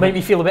 It'll make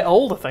me feel a bit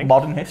old, I think.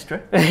 Modern history.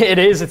 It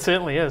is, it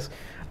certainly is.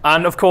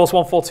 And of course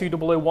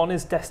 142001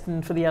 is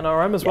destined for the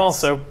NRM as well,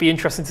 so be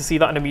interesting to see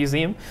that in a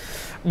museum.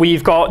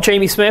 We've got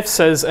Jamie Smith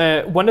says,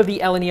 when are the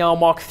LNER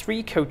Mark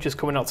III coaches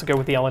coming out to go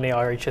with the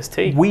LNER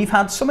HST? We've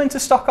had some into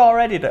stock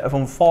already that have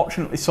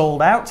unfortunately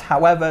sold out.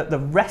 However, the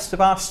rest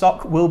of our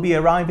stock will be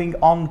arriving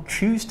on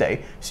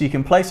Tuesday, so you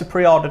can place a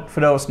pre-order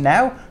for those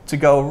now to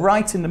go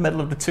right in the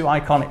middle of the two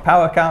iconic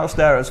power cars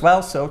there as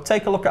well. So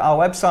take a look at our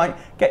website,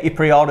 get your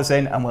pre-orders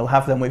in, and we'll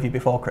have them with you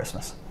before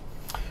Christmas.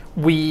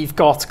 We've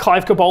got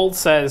Clive Cabold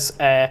says,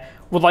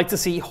 would like to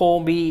see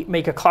Hornby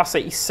make a Class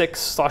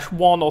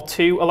 86/1 or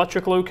 2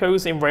 electric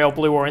locos in Rail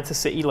Blue or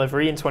Intercity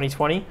livery in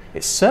 2020.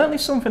 It's certainly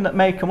something that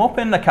may come up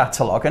in the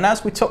catalogue, and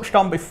as we touched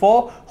on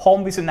before,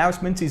 Hornby's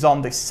announcement is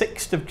on the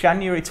 6th of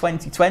January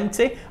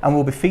 2020, and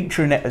we'll be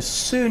featuring it as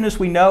soon as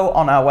we know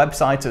on our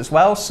website as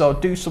well. So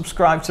do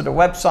subscribe to the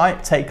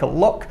website, take a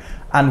look,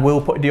 and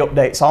we'll put the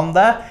updates on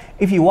there.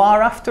 If you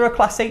are after a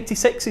Class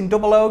 86 in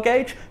 00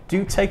 gauge,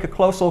 do take a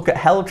close look at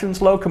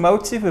Hattons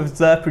locomotive, as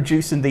they're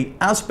producing the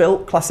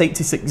as-built Class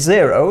 86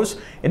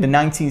 Zeros in the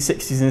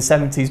 1960s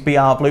and 70s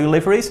BR Blue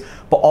liveries,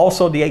 but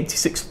also the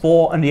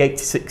 86-4 and the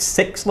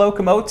 86-6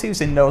 locomotives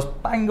in those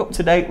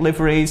bang-up-to-date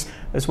liveries,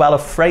 as well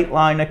as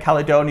Freightliner,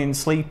 Caledonian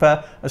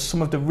Sleeper, as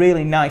some of the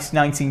really nice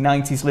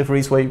 1990s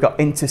liveries where you've got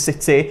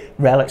intercity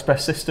rail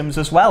express systems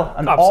as well.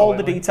 And all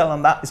the detail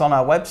on that is on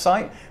our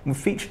website. We've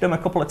featured them a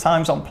couple of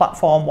times on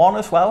Platform 1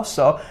 as well,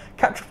 so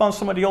catch up on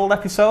some of the old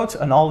episodes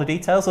and all the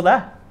details are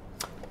there.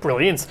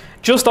 Brilliant.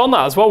 Just on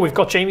that as well, we've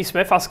got Jamie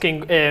Smith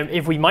asking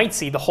if we might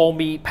see the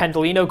Holmby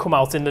Pendolino come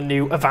out in the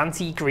new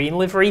Avanti green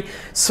livery.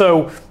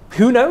 So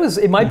who knows?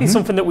 It might be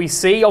something that we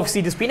see.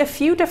 Obviously, there's been a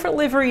few different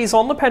liveries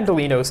on the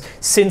Pendolinos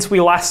since we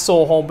last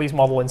saw Holmby's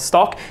model in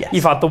stock. Yes.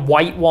 You've had the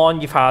white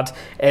one, you've had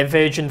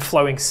Virgin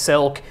Flowing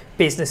Silk,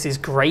 Business is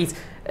Great,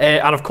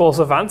 and of course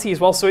Avanti as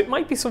well. So it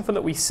might be something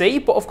that we see,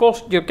 but of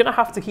course you're going to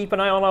have to keep an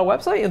eye on our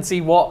website and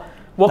see what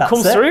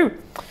comes through.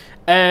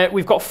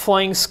 We've got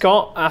Flying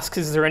Scott asks,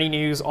 is there any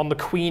news on the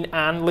Queen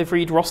Anne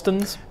liveried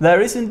Rustons? There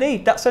is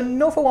indeed. That's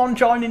another one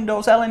joining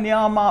those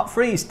LNER Mark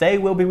IIIs. They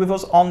will be with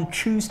us on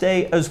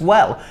Tuesday as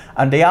well,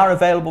 and they are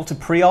available to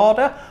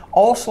pre-order.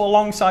 Also,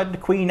 alongside the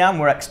Queen Anne,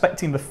 we're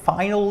expecting the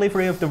final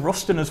livery of the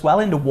Ruston as well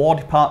in the War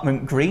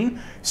Department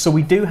green. So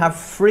we do have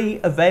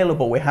 3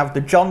 available. We have the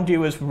John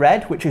Dewere's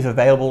red, which is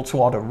available to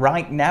order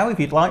right now if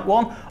you'd like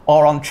one.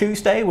 Or on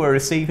Tuesday, we're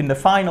receiving the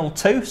final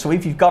 2. So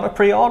if you've got a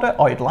pre-order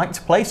or you'd like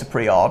to place a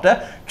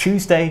pre-order,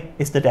 Tuesday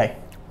is the day.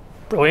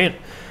 Brilliant.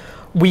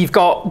 We've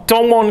got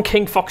Don Juan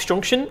King Fox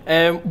Junction.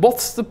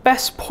 What's the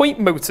best point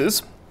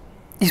motors?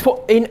 He's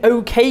put in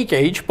OK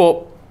gauge,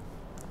 but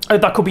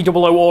that could be 00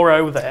 or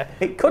O there.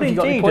 It could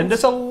indeed, and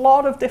there's a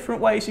lot of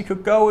different ways you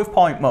could go with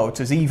point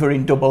motors, either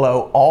in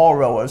 00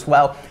 or O as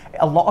well.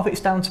 A lot of it's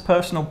down to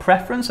personal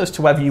preference as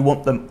to whether you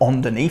want them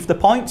underneath the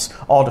points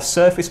or the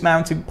surface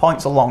mounted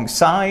points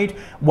alongside,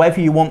 whether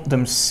you want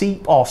them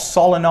seep or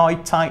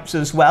solenoid types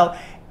as well.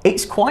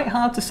 It's quite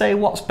hard to say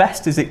what's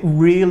best, as it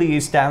really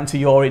is down to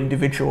your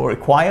individual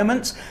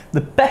requirements.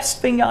 The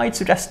best thing I'd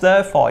suggest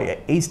there for you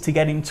is to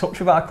get in touch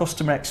with our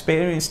customer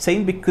experience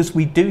team, because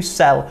we do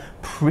sell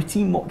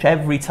pretty much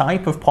every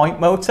type of point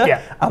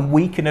motor, and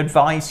we can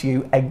advise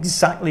you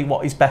exactly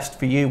what is best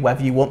for you,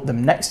 whether you want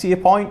them next to your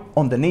point,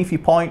 underneath your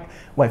point,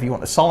 whether you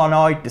want the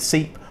solenoid, the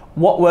seep,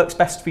 what works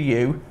best for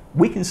you.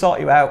 We can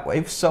sort you out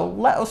with, so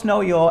let us know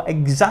your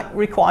exact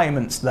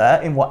requirements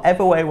there in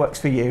whatever way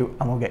works for you,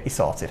 and we'll get you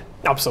sorted.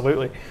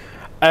 Absolutely.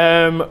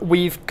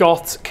 We've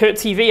got Kurt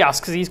TV asks,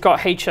 because he's got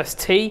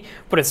HST,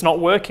 but it's not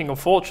working,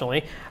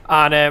 unfortunately,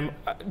 and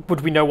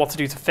would we know what to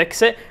do to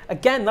fix it?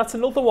 Again, that's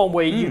another one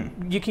where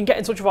you can get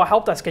in touch with our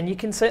help desk, and you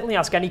can certainly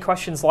ask any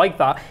questions like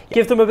that.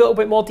 Give them a little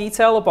bit more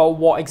detail about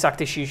what exact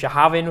issues you're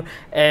having.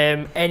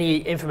 Any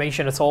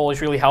information at all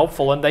is really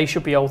helpful, and they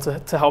should be able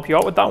to help you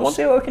out with that one. We'll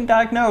see what we can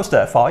diagnose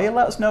there for you.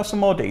 Let us know some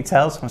more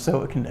details, and we'll see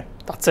what we can do.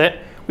 That's it.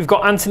 We've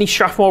got Anthony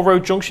Strathmore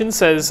Road Junction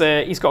says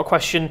he's got a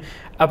question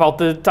about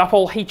the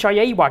Dapol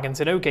HIA wagons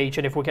in O-gauge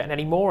and if we're getting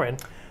any more in.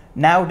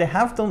 Now, they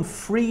have done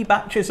 3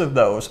 batches of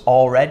those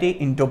already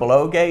in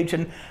 00 gauge,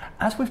 and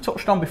as we've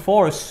touched on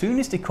before, as soon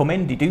as they come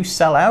in, they do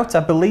sell out. I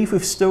believe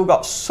we've still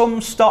got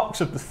some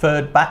stocks of the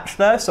 3rd batch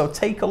there, so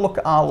take a look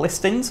at our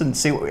listings and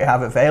see what we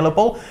have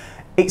available.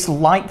 It's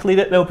likely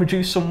that they'll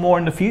produce some more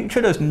in the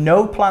future. There's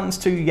no plans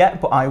to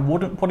yet, but I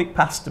wouldn't put it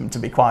past them, to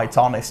be quite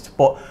honest.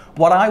 But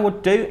what I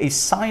would do is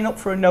sign up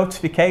for a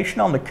notification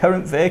on the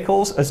current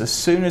vehicles, as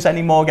soon as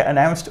any more get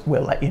announced,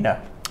 we'll let you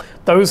know.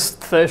 Those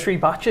 33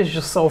 batches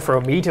just sold for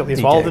immediately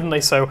as well, didn't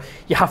they? So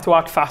you have to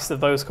act fast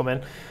if those come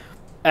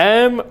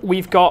in.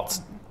 We've got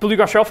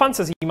Bluegrass Railfan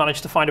says he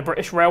managed to find a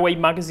British Railway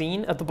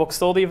magazine at the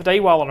bookstore the other day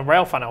while on a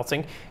Railfan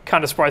outing.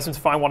 Kind of surprised him to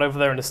find one over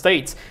there in the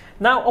States.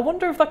 Now, I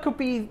wonder if that could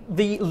be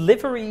the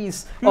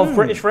liveries of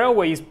British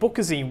Railways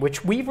bookazine,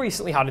 which we've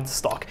recently had into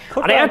stock.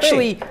 And I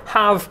actually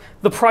have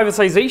the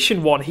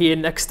privatisation one here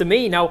next to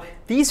me. Now,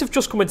 these have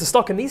just come into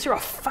stock, and these are a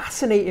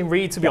fascinating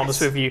read, to be honest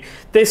with you.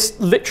 This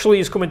literally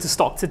has come into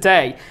stock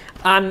today,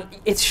 and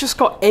it's just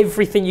got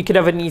everything you could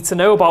ever need to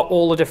know about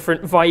all the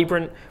different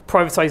vibrant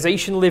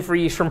privatisation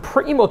liveries from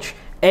pretty much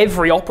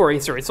every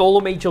operator. It's all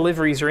the major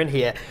liveries are in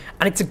here,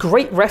 and it's a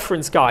great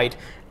reference guide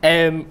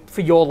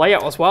for your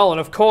layout as well. And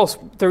of course,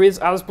 there is,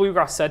 as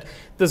Bluegrass said,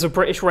 there's a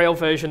British Rail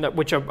version,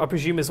 which I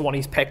presume is the one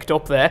he's picked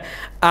up there,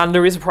 and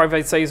there is a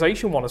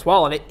privatisation one as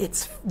well, and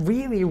it's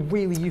really a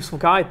really useful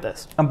guide,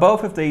 this. And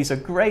both of these are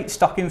great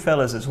stocking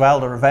fillers as well.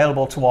 They're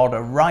available to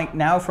order right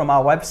now from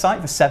our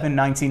website for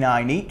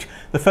 $7.99 each.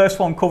 The first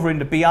one covering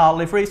the BR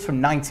liveries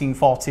from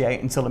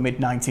 1948 until the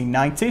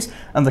mid-1990s,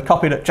 and the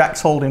copy that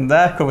Jack's holding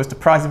there covers the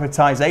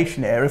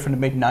privatisation era from the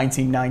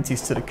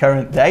mid-1990s to the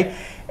current day.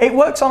 It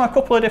works on a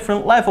couple of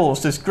different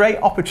levels. There's great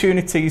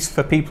opportunities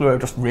for people who are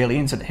just really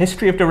into the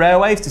history of the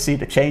railways to see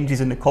the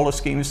changes in the colour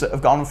schemes that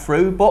have gone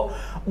through. But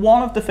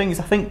one of the things,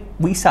 I think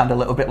we sound a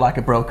little bit like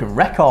a broken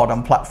record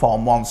on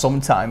Platform 1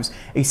 sometimes,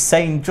 is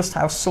saying just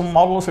how some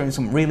models are in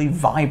some really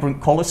vibrant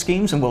colour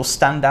schemes and will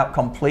stand out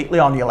completely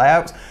on your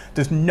layout.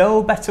 There's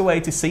no better way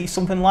to see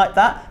something like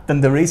that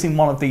than there is in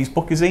one of these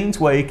bookazines,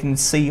 where you can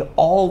see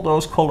all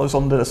those colours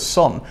under the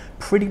sun,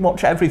 pretty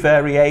much every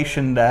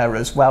variation there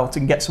as well, to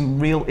get some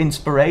real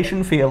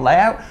inspiration for your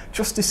layout,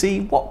 just to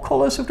see what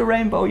colours of the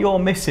rainbow you're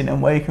missing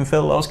and where you can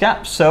fill those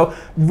gaps. So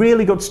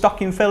really good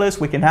stocking fillers.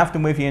 We can have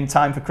them with you in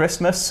time for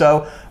Christmas.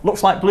 So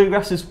looks like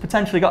Bluegrass has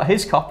potentially got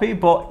his copy,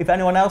 but if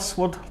anyone else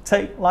would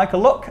take a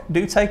look,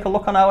 do take a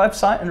look on our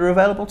website, and they're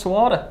available to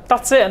order.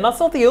 That's it, and that's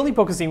not the only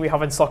bookazine we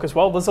have in stock as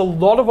well. There's a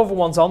lot of other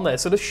ones on there,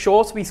 so there's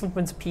sure to be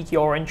something to pique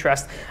your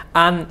interest,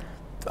 and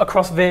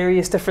across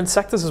various different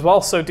sectors as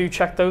well, so do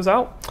check those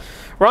out.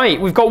 Right,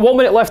 we've got 1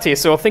 minute left here,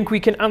 so I think we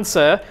can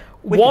answer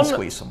We can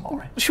squeeze some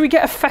more in. Should we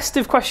get a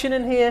festive question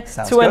in here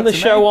Sounds to end the to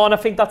show me. on? I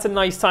think that's a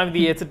nice time of the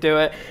year to do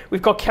it.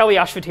 We've got Kelly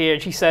Ashford here,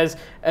 and she says,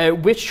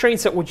 which train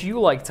set would you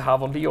like to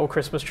have under your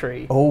Christmas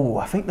tree? Oh,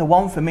 I think the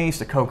one for me is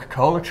the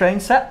Coca-Cola train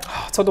set.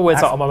 Oh, took the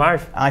words out of my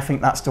mouth. I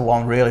think that's the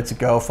one really to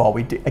go for.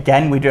 We do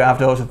have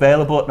those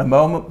available at the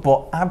moment,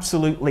 but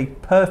absolutely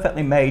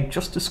perfectly made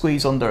just to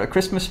squeeze under a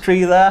Christmas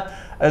tree there.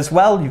 As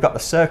well, you've got the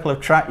circle of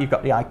track, you've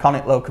got the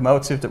iconic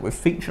locomotive that we've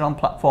featured on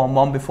Platform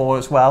 1 before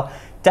as well.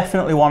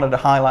 Definitely one of the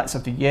highlights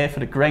of the year for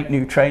the great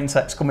new train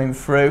sets coming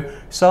through.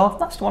 So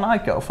that's the one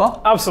I'd go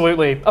for.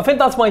 Absolutely. I think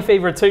that's my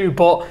favourite too,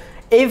 but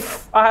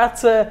if I had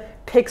to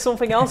pick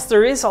something else,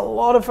 there is a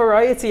lot of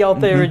variety out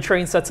there in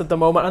train sets at the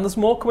moment, and there's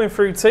more coming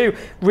through too.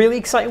 Really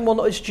exciting one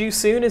that is due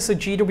soon is the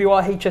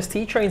GWR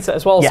HST train set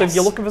as well. Yes. So if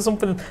you're looking for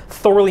something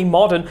thoroughly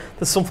modern,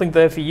 there's something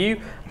there for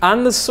you.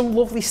 And there's some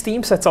lovely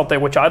steam sets out there,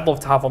 which I'd love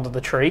to have under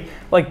the tree,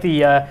 like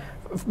the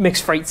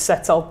mixed freight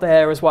sets out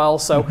there as well.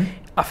 So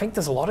I think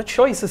there's a lot of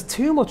choice. There's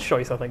too much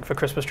choice, I think, for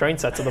Christmas train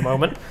sets at the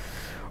moment.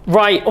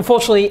 Right,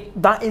 unfortunately,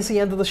 that is the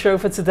end of the show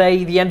for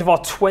today, the end of our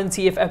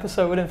 20th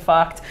episode, in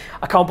fact.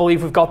 I can't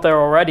believe we've got there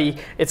already.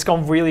 It's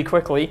gone really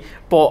quickly.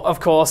 But,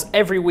 of course,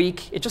 every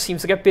week, it just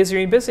seems to get busier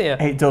and busier.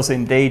 It does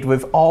indeed.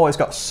 We've always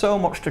got so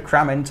much to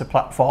cram into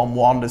Platform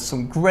 1. There's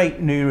some great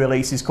new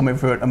releases coming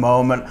through at the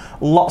moment.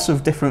 Lots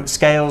of different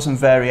scales and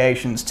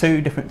variations too,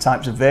 different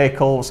types of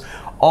vehicles.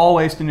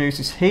 Always the news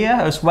is here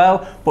as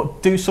well,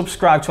 but do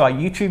subscribe to our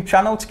YouTube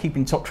channel to keep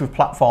in touch with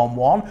Platform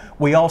 1.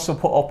 We also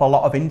put up a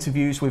lot of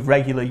interviews with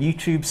regular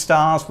YouTube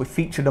stars. We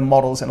feature the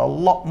models in a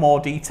lot more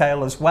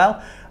detail as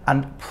well,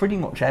 and pretty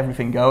much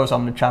everything goes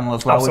on the channel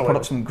as well. Absolutely. We put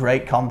up some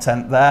great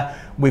content there.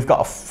 We've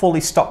got a fully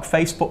stocked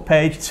Facebook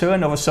page too,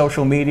 and other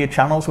social media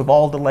channels with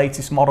all the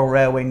latest model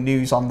railway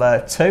news on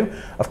there too.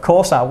 Of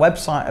course, our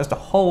website has the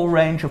whole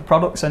range of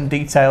products and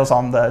details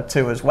on there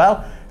too as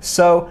well.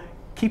 So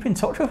keep in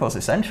touch with us,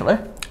 essentially.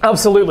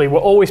 Absolutely. We're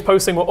always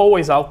posting. We're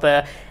always out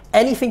there.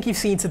 Anything you've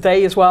seen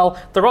today as well,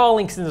 there are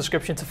links in the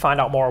description to find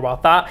out more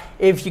about that.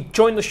 If you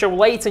joined the show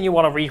late and you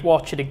want to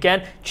rewatch it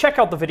again, check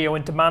out the video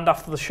in demand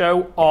after the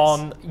show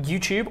on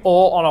YouTube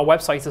or on our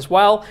website as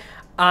well.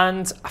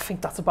 And I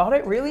think that's about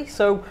it, really.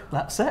 So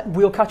that's it.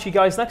 We'll catch you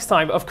guys next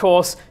time. Of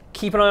course,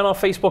 keep an eye on our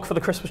Facebook for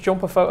the Christmas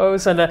jumper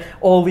photos and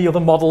all the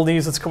other model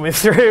news that's coming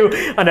through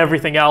and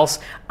everything else.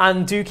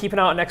 And do keep an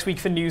eye out next week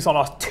for news on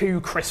our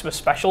 2 Christmas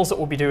specials that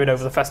we'll be doing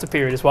over the festive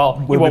period as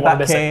well. We'll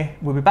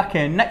be back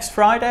here next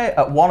Friday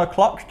at 1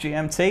 o'clock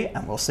GMT,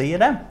 and we'll see you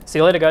then. See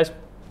you later, guys.